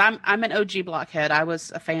myself, because I'm an OG blockhead. I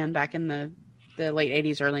was a fan back in the late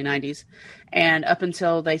 80s, early 90s, and up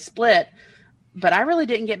until they split. But I really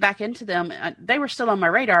didn't get back into them. They were still on my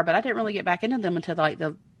radar, but I didn't really get back into them until like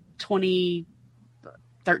the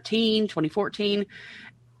 2013, 2014.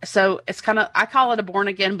 So it's kind of, I call it a born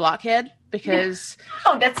again blockhead because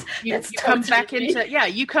you come back into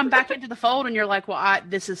you come back into the fold and you're like, well,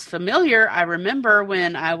 this is familiar. I remember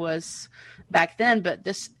when I was back then, but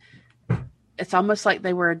it's almost like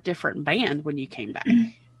they were a different band when you came back,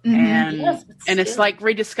 and it's like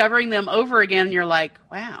rediscovering them over again. And you're like,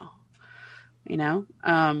 wow, you know.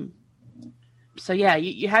 So yeah,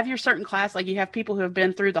 you have your certain class, like you have people who have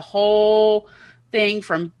been through the whole thing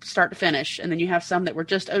from start to finish, and then you have some that were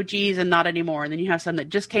just OGs and not anymore, and then you have some that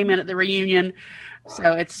just came in at the reunion. So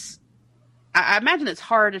I imagine it's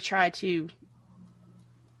hard to try to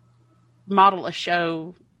model a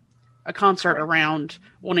concert around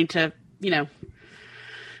wanting to, please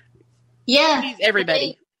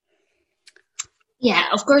everybody.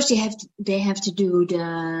 Of course they have to do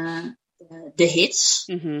the hits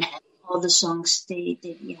and all the songs they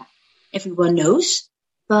everyone knows,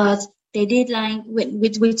 but they did like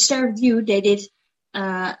with Star Review. They did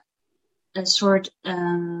a sort how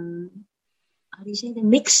do you say the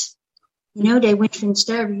mix? You know, they went from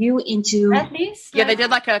Star Review into they did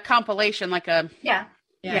like a compilation, like a They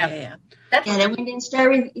went in Star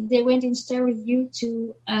Review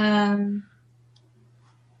to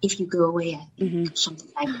If You Go Away, something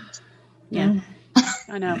like that. Yeah,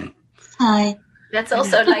 I know. Hi. That's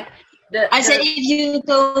also like I said If You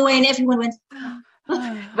Go Away, and everyone went.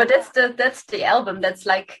 But that's the album. That's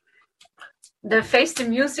like the Face the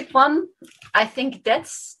Music one. I think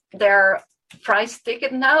that's their price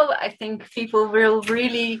ticket now. I think people will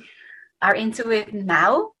really are into it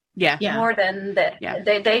now. Yeah. More than that. Yeah.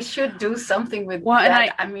 They should do something with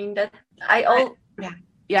that.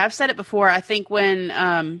 I've said it before. I think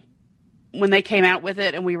when they came out with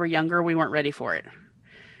it and we were younger, we weren't ready for it.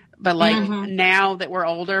 But like now that we're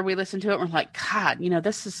older, we listen to it. We're like, God,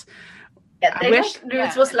 this is. Yeah,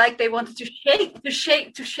 it was like they wanted to shake.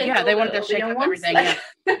 Yeah, they wanted to shake up everything. And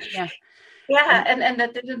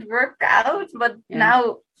that didn't work out. But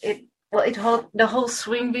now the whole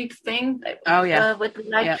swing beat thing. With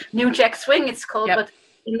New Jack Swing, it's called. Yep. But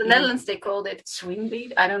in the Netherlands, they called it swing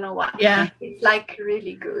beat. I don't know why. Yeah, it's like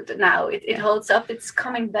really good now. It holds up. It's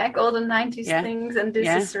coming back, all the 90s things, and this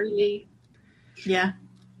is really. Yeah.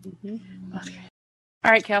 Okay.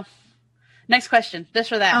 All right, Kel. Next question.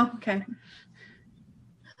 This or that? Oh, okay.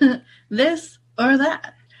 This or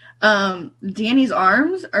that? Danny's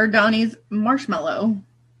arms or Donnie's marshmallow?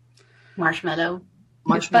 Marshmallow.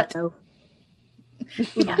 Yeah.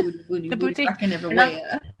 The booty.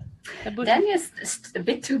 Danny is a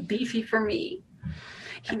bit too beefy for me.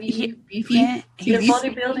 I mean, beefy. Yeah, he's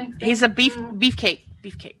bodybuilding. He's a beefcake.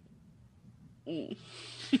 Beefcake.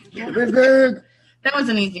 That was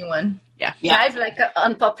an easy one. Yeah. I have like an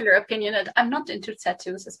unpopular opinion that I'm not into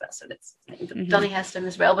tattoos as well. So that's Donnie has them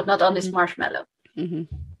as well, but not on this marshmallow.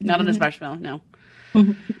 Not on this marshmallow, no.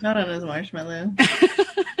 Not on his marshmallow.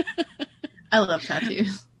 I love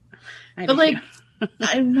tattoos. But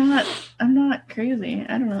I'm not crazy.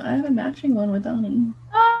 I don't know. I have a matching one with Donnie.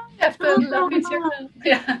 Oh, you have to love me too.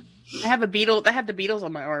 Yeah. I have a beetle. I have the Beatles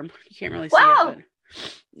on my arm. You can't really see it. But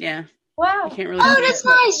yeah. Wow. You can't really see that's it,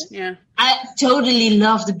 nice. Yeah. I totally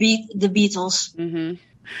love the Beatles.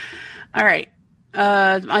 All right.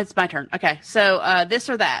 It's my turn. Okay. So this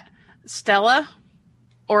or that. Stella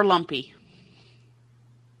or Lumpy?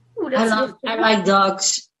 Ooh, I like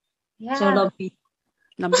dogs. Yeah. So Lumpy.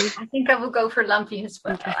 Lumpy? I think I will go for Lumpy as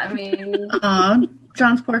well. Okay. I mean...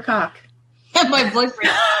 John's poor cock. And my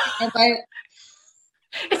boyfriend. And my...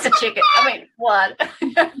 It's a chicken. I mean, what?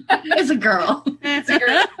 It's a girl. It's a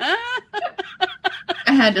girl.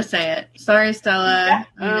 I had to say it. Sorry, Stella.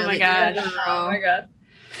 Oh my gosh. Oh my god.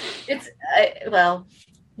 It's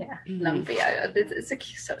yeah, Lumpy.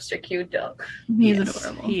 It's such a cute dog. He's Yes,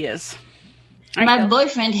 adorable. He is. My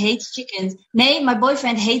boyfriend hates chickens. Nee, my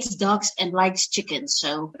boyfriend hates dogs and likes chickens.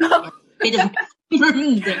 So, yeah, bit of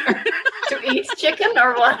there. To eat chicken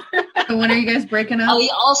or what? So when are you guys breaking up? Oh, he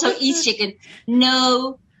also eats chicken.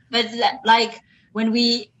 No, but like when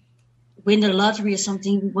we win the lottery or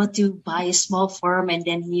something, we want to buy a small farm, and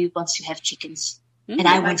then he wants to have chickens, and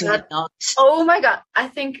I want to have dogs. Oh my god! I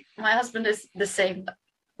think my husband is the same.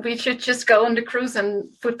 We should just go on the cruise and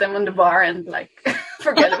put them on the bar and like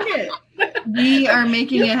forget it. We are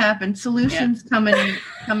making it happen. Solutions coming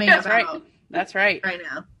That's about right. That's right. right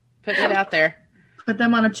now. Putting it out there. Put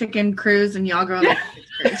them on a chicken cruise, and y'all go on the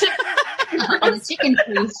chicken cruise. On a chicken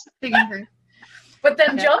cruise. Chicken cruise. But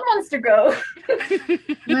then John wants to go.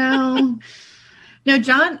 Well, no,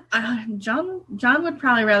 John would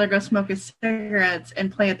probably rather go smoke his cigarettes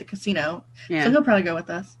and play at the casino. Yeah. So he'll probably go with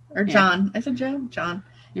us. Or Yeah. John. I said Joe? John.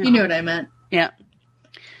 Yeah. You knew what I meant. Yeah.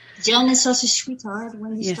 John is such a sweetheart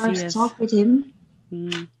when you Yes, start he to is. talk with him.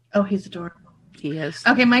 Mm, Oh, he's adorable. he is.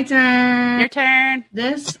 Okay, my turn. Your turn.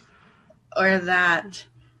 This or that.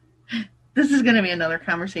 This is going to be another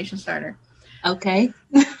conversation starter. Okay.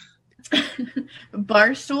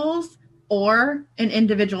 Bar stools or an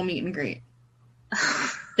individual meet and greet.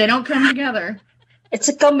 They don't come together. It's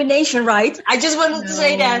a combination, right? I just wanted to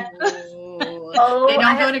say that. Oh, They don't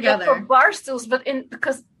I go have to together. for bar stools, but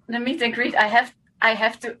because the meet and greet, I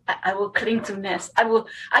will cling to Nest.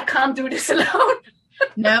 I can't do this alone.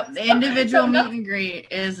 Nope, the individual No. meet and greet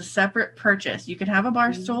is a separate purchase. You can have a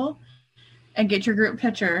bar stool and get your group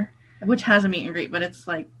picture, which has a meet and greet, but it's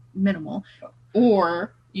like minimal.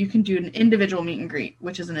 Or you can do an individual meet and greet,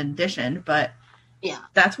 which is an addition, but Yeah.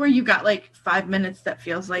 that's where you got like 5 minutes that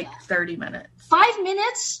feels like 30 minutes. 5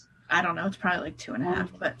 minutes? I don't know, it's probably like 2.5,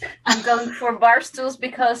 but I'm going for bar stools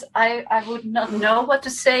because I would not know what to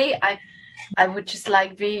say. I would just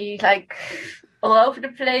like be like all over the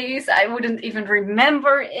place. I wouldn't even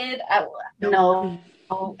remember it. No.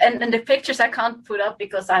 And the pictures I can't put up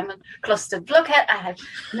because I'm a closeted blockhead. I have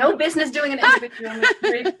no business doing an individual meet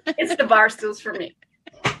and greet. It's the bar stools for me.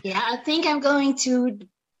 Yeah, I think I'm going to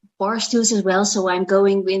bar stools as well. So I'm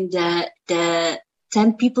going with the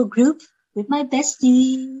 10 people group with my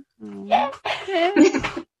bestie. Yeah.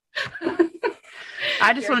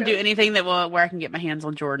 I just want to do anything where I can get my hands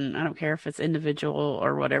on Jordan. I don't care if it's individual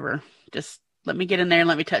or whatever. Just let me get in there and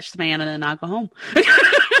let me touch the man, and then I'll go home.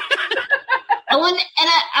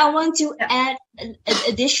 I want to add an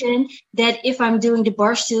addition that if I'm doing the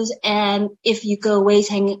bar stools and if you go weight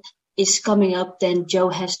hanging is coming up, then Joe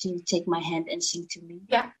has to take my hand and sing to me.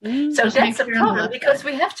 Yeah. So Just that's make a sure on the problem left because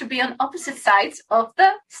we have to be on opposite sides of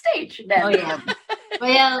the stage then. Oh yeah.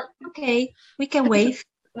 Well, okay, we can wave.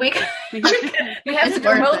 We have It's to do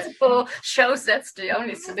worth it. multiple shows. That's the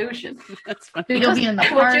only solution. That's funny. you'll be in the What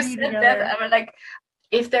you party said together. that, I mean, like,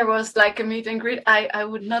 if there was like a meet and greet, I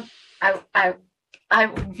would not. I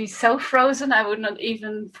would be so frozen. I would not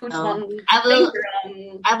even put No. one I will- finger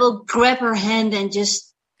on. I will grab her hand and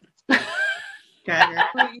just Jagger.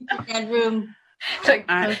 put her into that room. Like,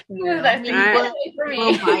 I- I think I- we'll wait for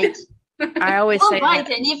We'll me. bite. I always We'll say bite.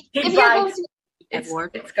 that. And if He you're going bites. to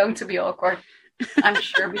It's going to be awkward. I'm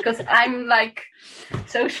sure because I'm like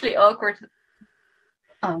socially awkward.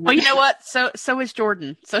 Oh, Well, you know what? So is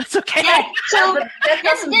Jordan. So it's okay. yeah, so but that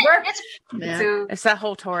doesn't work. Yeah. To, It's that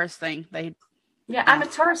whole Taurus thing. yeah, I'm a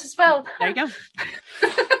Taurus as well. There you go.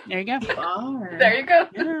 There you go. Bar. There you go.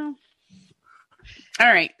 Yeah.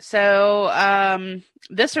 All right. So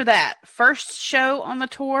this or that. First show on the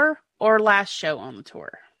tour or last show on the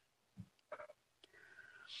tour?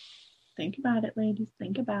 Think about it, ladies.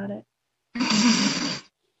 Think about it.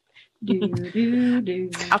 Do.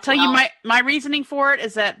 I'll tell you my reasoning for it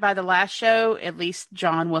is that by the last show, at least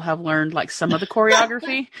John will have learned like some of the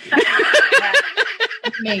choreography.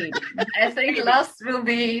 Maybe. I think last will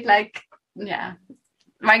be like, yeah.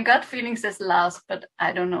 My gut feeling says last, but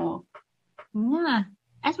I don't know. yeah,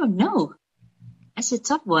 I don't know. That's a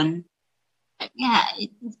tough one. Yeah,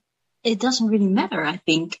 it doesn't really matter, I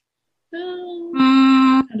think.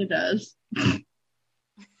 And it does.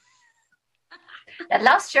 That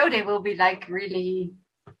last show, they will be like really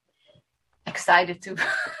excited to,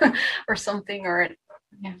 or something, or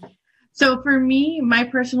yeah. So for me, my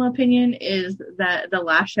personal opinion is that the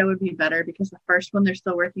last show would be better because the first one, they're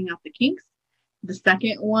still working out the kinks. The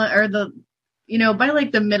second one, or by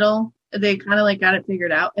like the middle they kind of like got it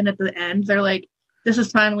figured out. And at the end, they're like, this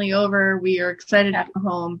is finally over. We are excited to go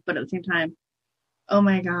home. But at the same time, oh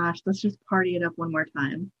my gosh, let's just party it up one more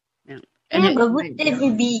time. Yeah. And but would they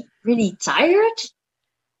be really tired?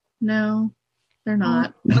 No, they're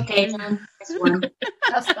not. Okay, then that's one.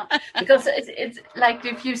 Because it's like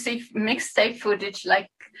if you see mixtape footage, like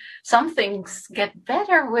some things get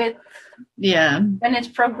better with when it's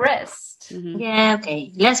progressed. Mm-hmm. Yeah,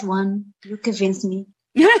 okay. Last one. You convinced me.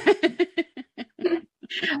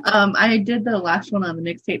 I did the last one on the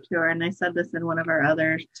mixtape tour, and I said this in one of our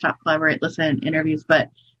other Stop Collaborate Listen interviews, but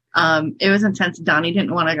it was intense. Donnie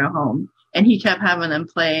didn't want to go home, and he kept having them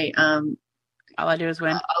play All I Do Is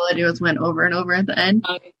Win. All I Do Is Win over and over at the end.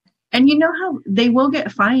 Okay. And you know how they will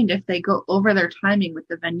get fined if they go over their timing with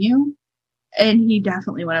the venue? And he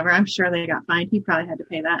definitely, whatever. I'm sure they got fined. He probably had to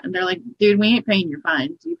pay that. And they're like, dude, we ain't paying your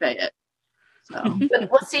fines. You pay it. So. But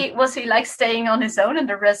was he like staying on his own and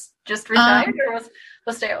the rest just retired, or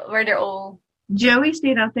were they all? Joey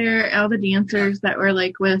stayed out there. All the dancers that were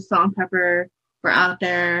like with Salt-N-Pepa were out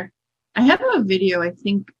there. I have a video, I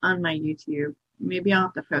think, on my YouTube. Maybe I'll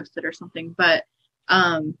have to post it or something. But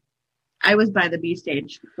I was by the B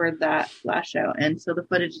stage for that last show, and so the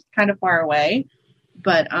footage is kind of far away.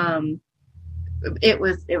 But it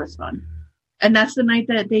was fun. And that's the night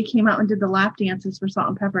that they came out and did the lap dances for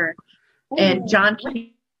Salt-N-Pepa. And John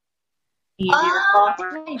came.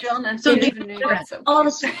 John and so they all the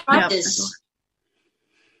surprises.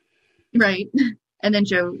 Right. And then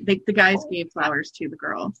Joe, the guys gave flowers to the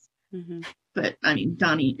girls. Mm-hmm. But I mean,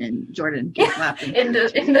 Donnie and Jordan gave lap in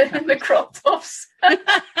the crop tops.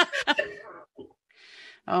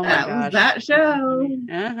 Oh my that gosh. was that show.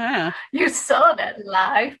 Uh-huh. You saw that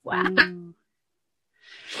live. Wow. Mm.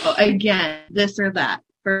 Well, again, this or that.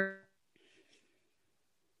 For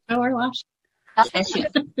or last. That's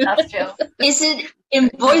Joe. Is it in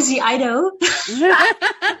Boise, Idaho?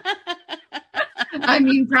 I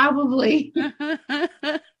mean, probably.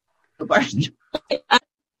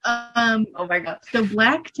 Oh my god. So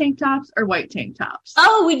black tank tops or white tank tops?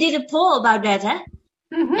 Oh, we did a poll about that, huh?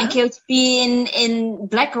 Mm-hmm. And can it be in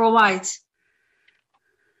black or white?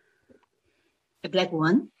 A black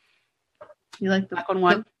one. You like the Black on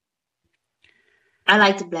one? I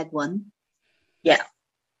like the black one. Yeah.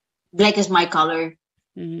 Black is my color.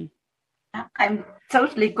 Mm-hmm. I'm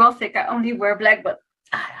totally gothic. I only wear black, but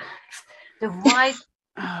the white,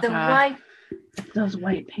 Oh, the God. white. those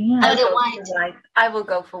white pants? I don't Go white. for white. I will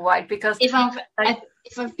go for white because If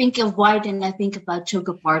I think of white, and I think about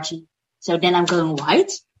Choco Party, so then I'm going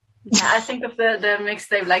white. I think of the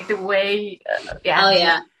mixtape, like the way. Oh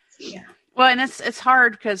yeah. Well, and it's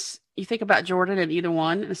hard because you think about Jordan and either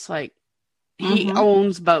one. It's like he Mhm.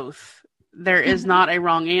 owns both. There is not a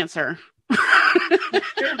wrong answer.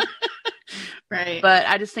 Right. But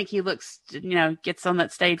I just think he looks, gets on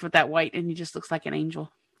that stage with that white and he just looks like an angel.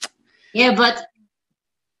 Yeah, but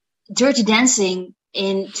Dirty Dancing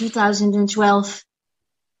in 2012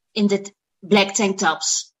 in the black tank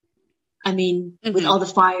tops. I mean, with Mhm. all the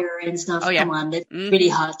fire and stuff. Oh, yeah. Come on, that's Mhm. really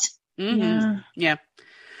hot. Mm-hmm. Yeah.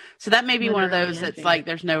 So that may be one of Literally those that's anything. like,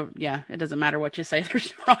 there's no, it doesn't matter what you say.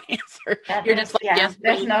 There's no wrong answer. Yeah, You're just like, yes,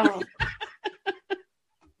 there's please. no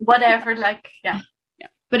whatever. Like, yeah.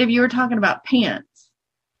 But if you were talking about pants,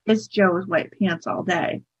 it's Joe's white pants all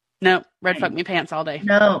day. No, red fuck me pants all day.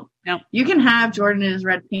 No. No. You can have Jordan in his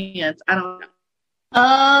red pants. I don't know.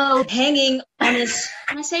 Oh, hanging on his.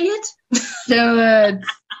 Can I say it? So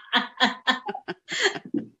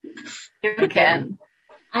You can.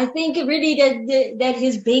 I think really that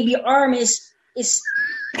his baby arm is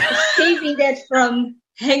saving that from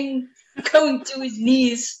going to his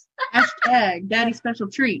knees. hashtag daddy special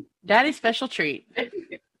treat. Daddy's special treat.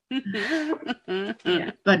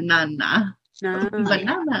 Banana. No.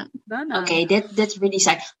 Banana. No. Okay, that's really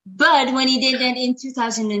sad. But when he did that in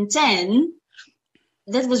 2010,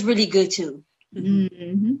 that was really good too.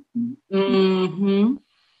 Mm-hmm. Mm-hmm.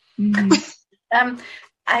 Mm-hmm.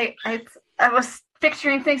 I was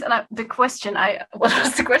picturing things, and what was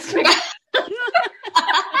the question again?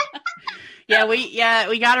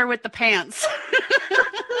 we got her with the pants.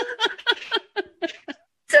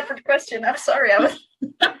 Separate question. I'm sorry. I was.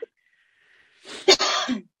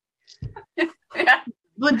 Yeah.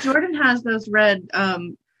 Well, Jordan has those red,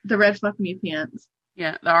 the red fuck me pants.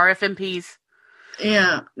 Yeah, the RFMPs.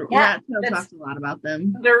 Yeah, Yeah, Rat Tail talks a lot about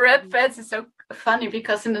them. The red fence is so funny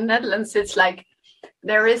because in the Netherlands it's like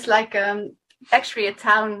there is like actually a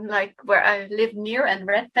town like where I live near, and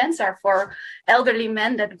red pants are for elderly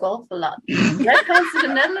men that golf a lot. Red pants in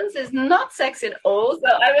the Netherlands is not sexy at all. So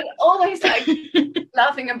I was always like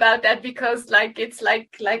laughing about that because like it's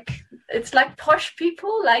like it's like posh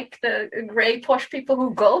people, like the gray posh people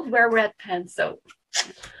who golf wear red pants. So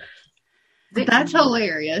that's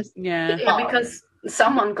hilarious. Yeah. Because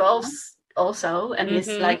someone golfs also and is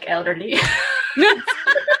like elderly.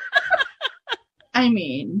 I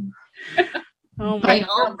mean, oh my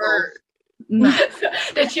God. No.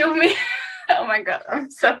 Did you mean? Oh my God! I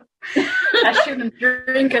shouldn't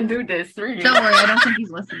drink and do this. Really. Don't worry, I don't think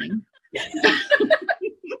he's listening.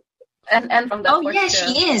 and from that. Oh yeah,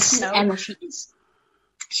 she is. Emma, she is.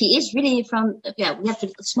 She is really from. We have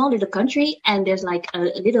a small little country, and there's like a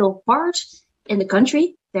little part in the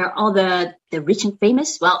country. There are all the rich and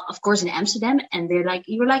famous. Well, of course, in Amsterdam, and they're like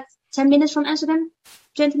you're like 10 minutes from Amsterdam,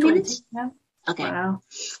 20 minutes. Yeah. Okay. Wow.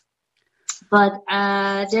 But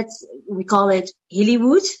that's we call it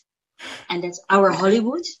Hollywood, and that's our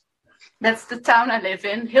Hollywood. That's the town I live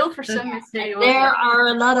in. Hilversum is Hollywood. There are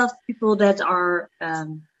a lot of people that are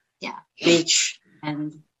rich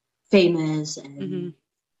and famous and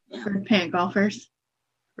Red pant golfers.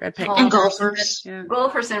 Red pants. And golfers. Yeah.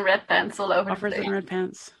 Golfers in red pants all over. Golfers in red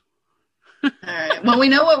pants. All right. Well, we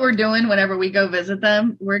know what we're doing whenever we go visit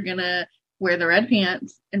them. We're gonna wear the red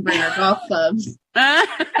pants and bring our golf clubs.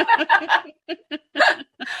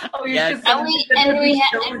 Oh, you Yes. should send me the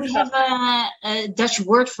We have a Dutch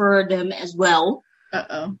word for them as well.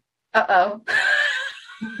 Uh-oh. Uh-oh.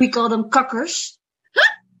 We call them kakkers.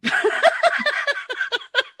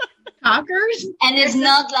 Cockers? And it's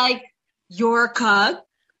not like your cock.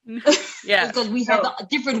 Yeah. Because we have a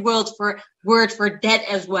different word for that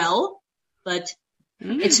as well. But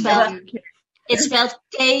it's spelled Kakkers.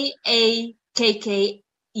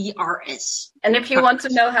 And if you want to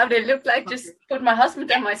know how they look like, just put my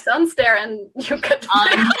husband and my sons there and you get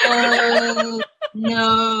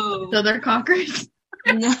No. So they're cockers?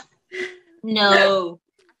 No.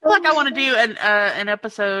 I feel like I want to do an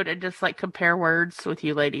episode and just like compare words with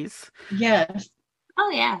you ladies. Yes. Oh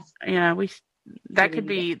yeah. Yeah, that could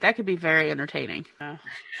be very entertaining.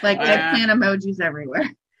 Like eggplant emojis everywhere.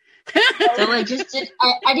 So I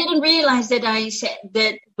didn't realize that I said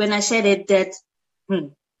that when I said it that.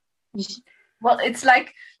 Well, it's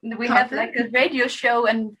like we have like a radio show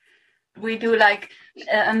and we do like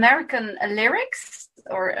American lyrics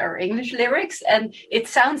or English lyrics, and it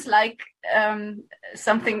sounds like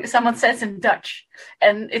something someone says in Dutch,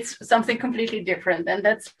 and it's something completely different. And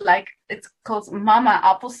that's like it's called Mama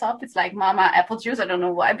Appelsap. It's like Mama Apple Juice. I don't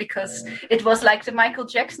know why, because it was like the Michael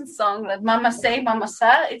Jackson song that Mama Say, Mama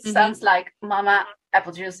Sa. It sounds like Mama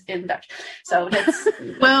Apple Juice in Dutch. So that's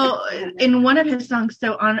well, in one of his songs,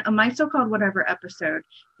 so on a My So-Called Whatever episode,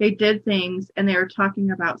 they did things and they were talking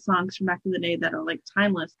about songs from back in the day that are like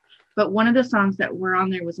timeless. But one of the songs that were on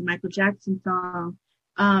there was a Michael Jackson song.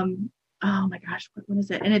 Oh my gosh, what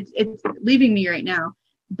is it? And it's leaving me right now.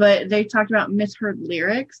 But they talked about misheard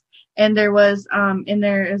lyrics, and there was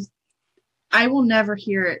I will never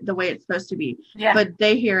hear it the way it's supposed to be. Yeah. But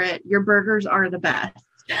they hear it. Your burgers are the best.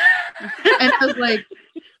 And I was like,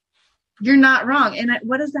 you're not wrong. And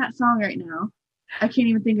what is that song right now? I can't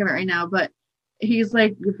even think of it right now. But he's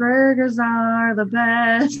like, your burgers are the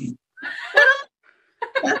best.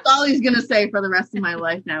 That's all he's gonna say for the rest of my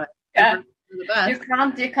life now. Yeah. The best. You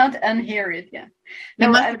can't unhear it. Yeah. They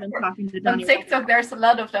must have been talking to on TikTok, there's a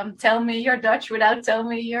lot of them. Tell me you're Dutch without tell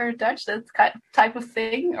me you're Dutch. That type of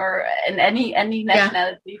thing, or in any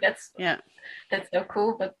nationality. Yeah. That's so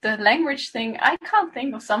cool. But the language thing, I can't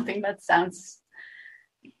think of something that sounds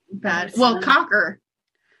bad. Well, cocker.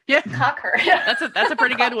 Yeah, cocker. Yeah. That's a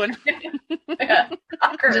pretty good one. Yeah,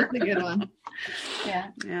 cocker. That's a good one.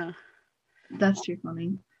 Yeah. That's too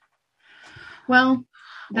funny. Well,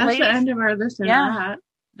 that's ladies, the end of our list. Yeah.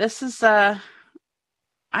 This is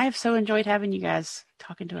I have so enjoyed having you guys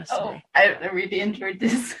talking to us today. I really enjoyed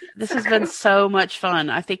this. This has been so much fun.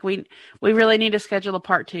 I think we really need to schedule a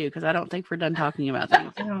part 2 because I don't think we're done talking about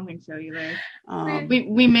things. I don't think so either.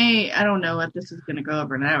 We may. I don't know if this is going to go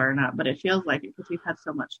over an hour or not, but it feels like it because we've had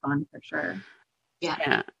so much fun for sure.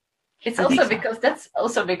 Yeah. It's also because that's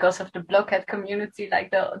also because of the Blockhead community, like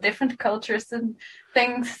the different cultures and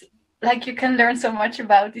things. Like you can learn so much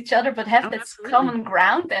about each other, but have that absolutely. common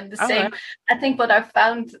ground and the same. Right. I think what I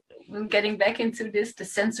found when getting back into this, the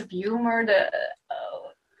sense of humor,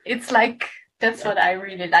 it's like that's what I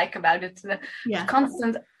really like about it. The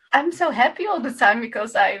constant. I'm so happy all the time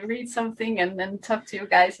because I read something and then talk to you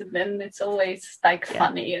guys, and then it's always like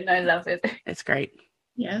funny, and I love it. It's great.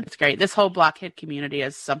 Yeah, it's great. This whole Blockhead community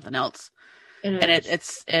is something else, and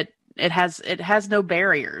it has no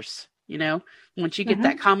barriers. You know, once you get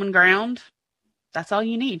that common ground, that's all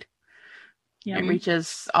you need. Yeah, it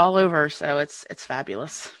reaches all over, so it's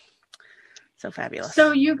fabulous. So fabulous.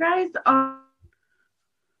 So you guys are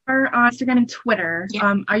are on Instagram and Twitter.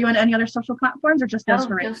 Yeah. Are you on any other social platforms or just those No,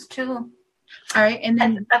 three? those two. All right, and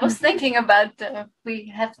then And I was thinking about we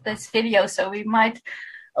have this video, so we might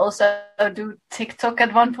also do TikTok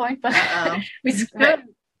at one point, but we Good.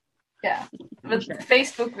 yeah, with Sure.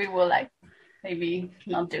 Facebook we will maybe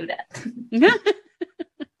not do that.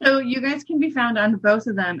 So you guys can be found on both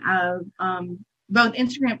of them, both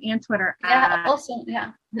Instagram and Twitter Yeah, also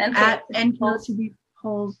yeah. at NQTB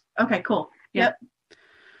polls. Okay, cool. Yeah. Yep.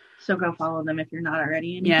 So go follow them if you're not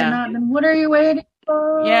already. And if Yeah. you're not, then what are you waiting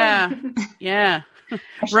for? Yeah. Yeah.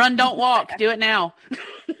 Run, don't walk. Do it now.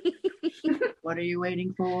 What are you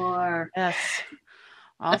waiting for? Yes.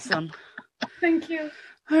 Awesome. Thank you.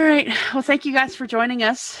 All right. Well, thank you guys for joining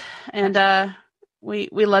us. And we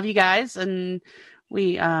love you guys, and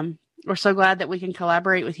we're so glad that we can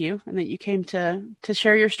collaborate with you and that you came to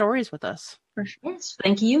share your stories with us. For sure. Yes,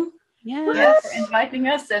 thank you. Yes. Yeah, for inviting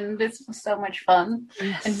us, and this was so much fun.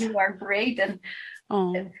 Yes. And you are great, and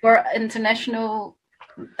Oh, for international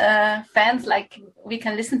fans, we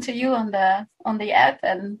can listen to you on the app,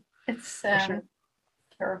 and it's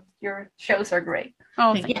sure. your shows are great.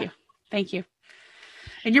 oh, Thank thank you. Thank you.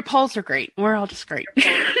 And your polls are great. We're all just great.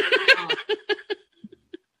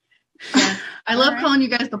 I love All right. calling you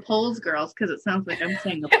guys the polls girls because it sounds like I'm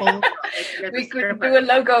saying the polls girls. We could do a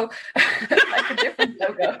logo, like a different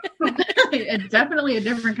logo. Definitely a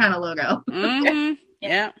different kind of logo. Mhm.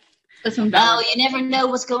 Yeah. With some Well, you never know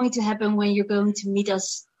what's going to happen when you're going to meet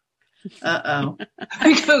us. Uh-oh.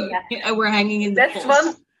 We're hanging in the That's polls.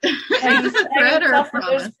 one. Thread or a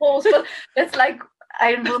promise? Polls, but that's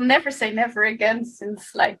I will never say never again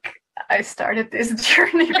since I started this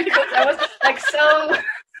journey, because I was so.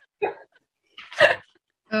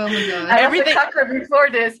 Oh my god. I was Everything- a cocker before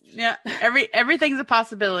this. Yeah. Everything's a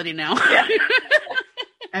possibility now. Yeah.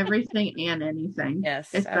 Everything and anything. Yes,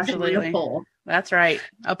 Especially absolutely. a poll. That's right.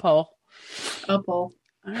 A poll. A poll.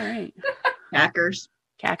 All right. Hackers.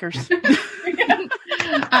 Cackers. All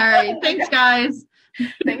right. Thanks, guys.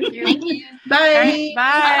 Thank you. Thank you. Bye. All right.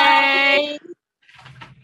 Bye. Bye.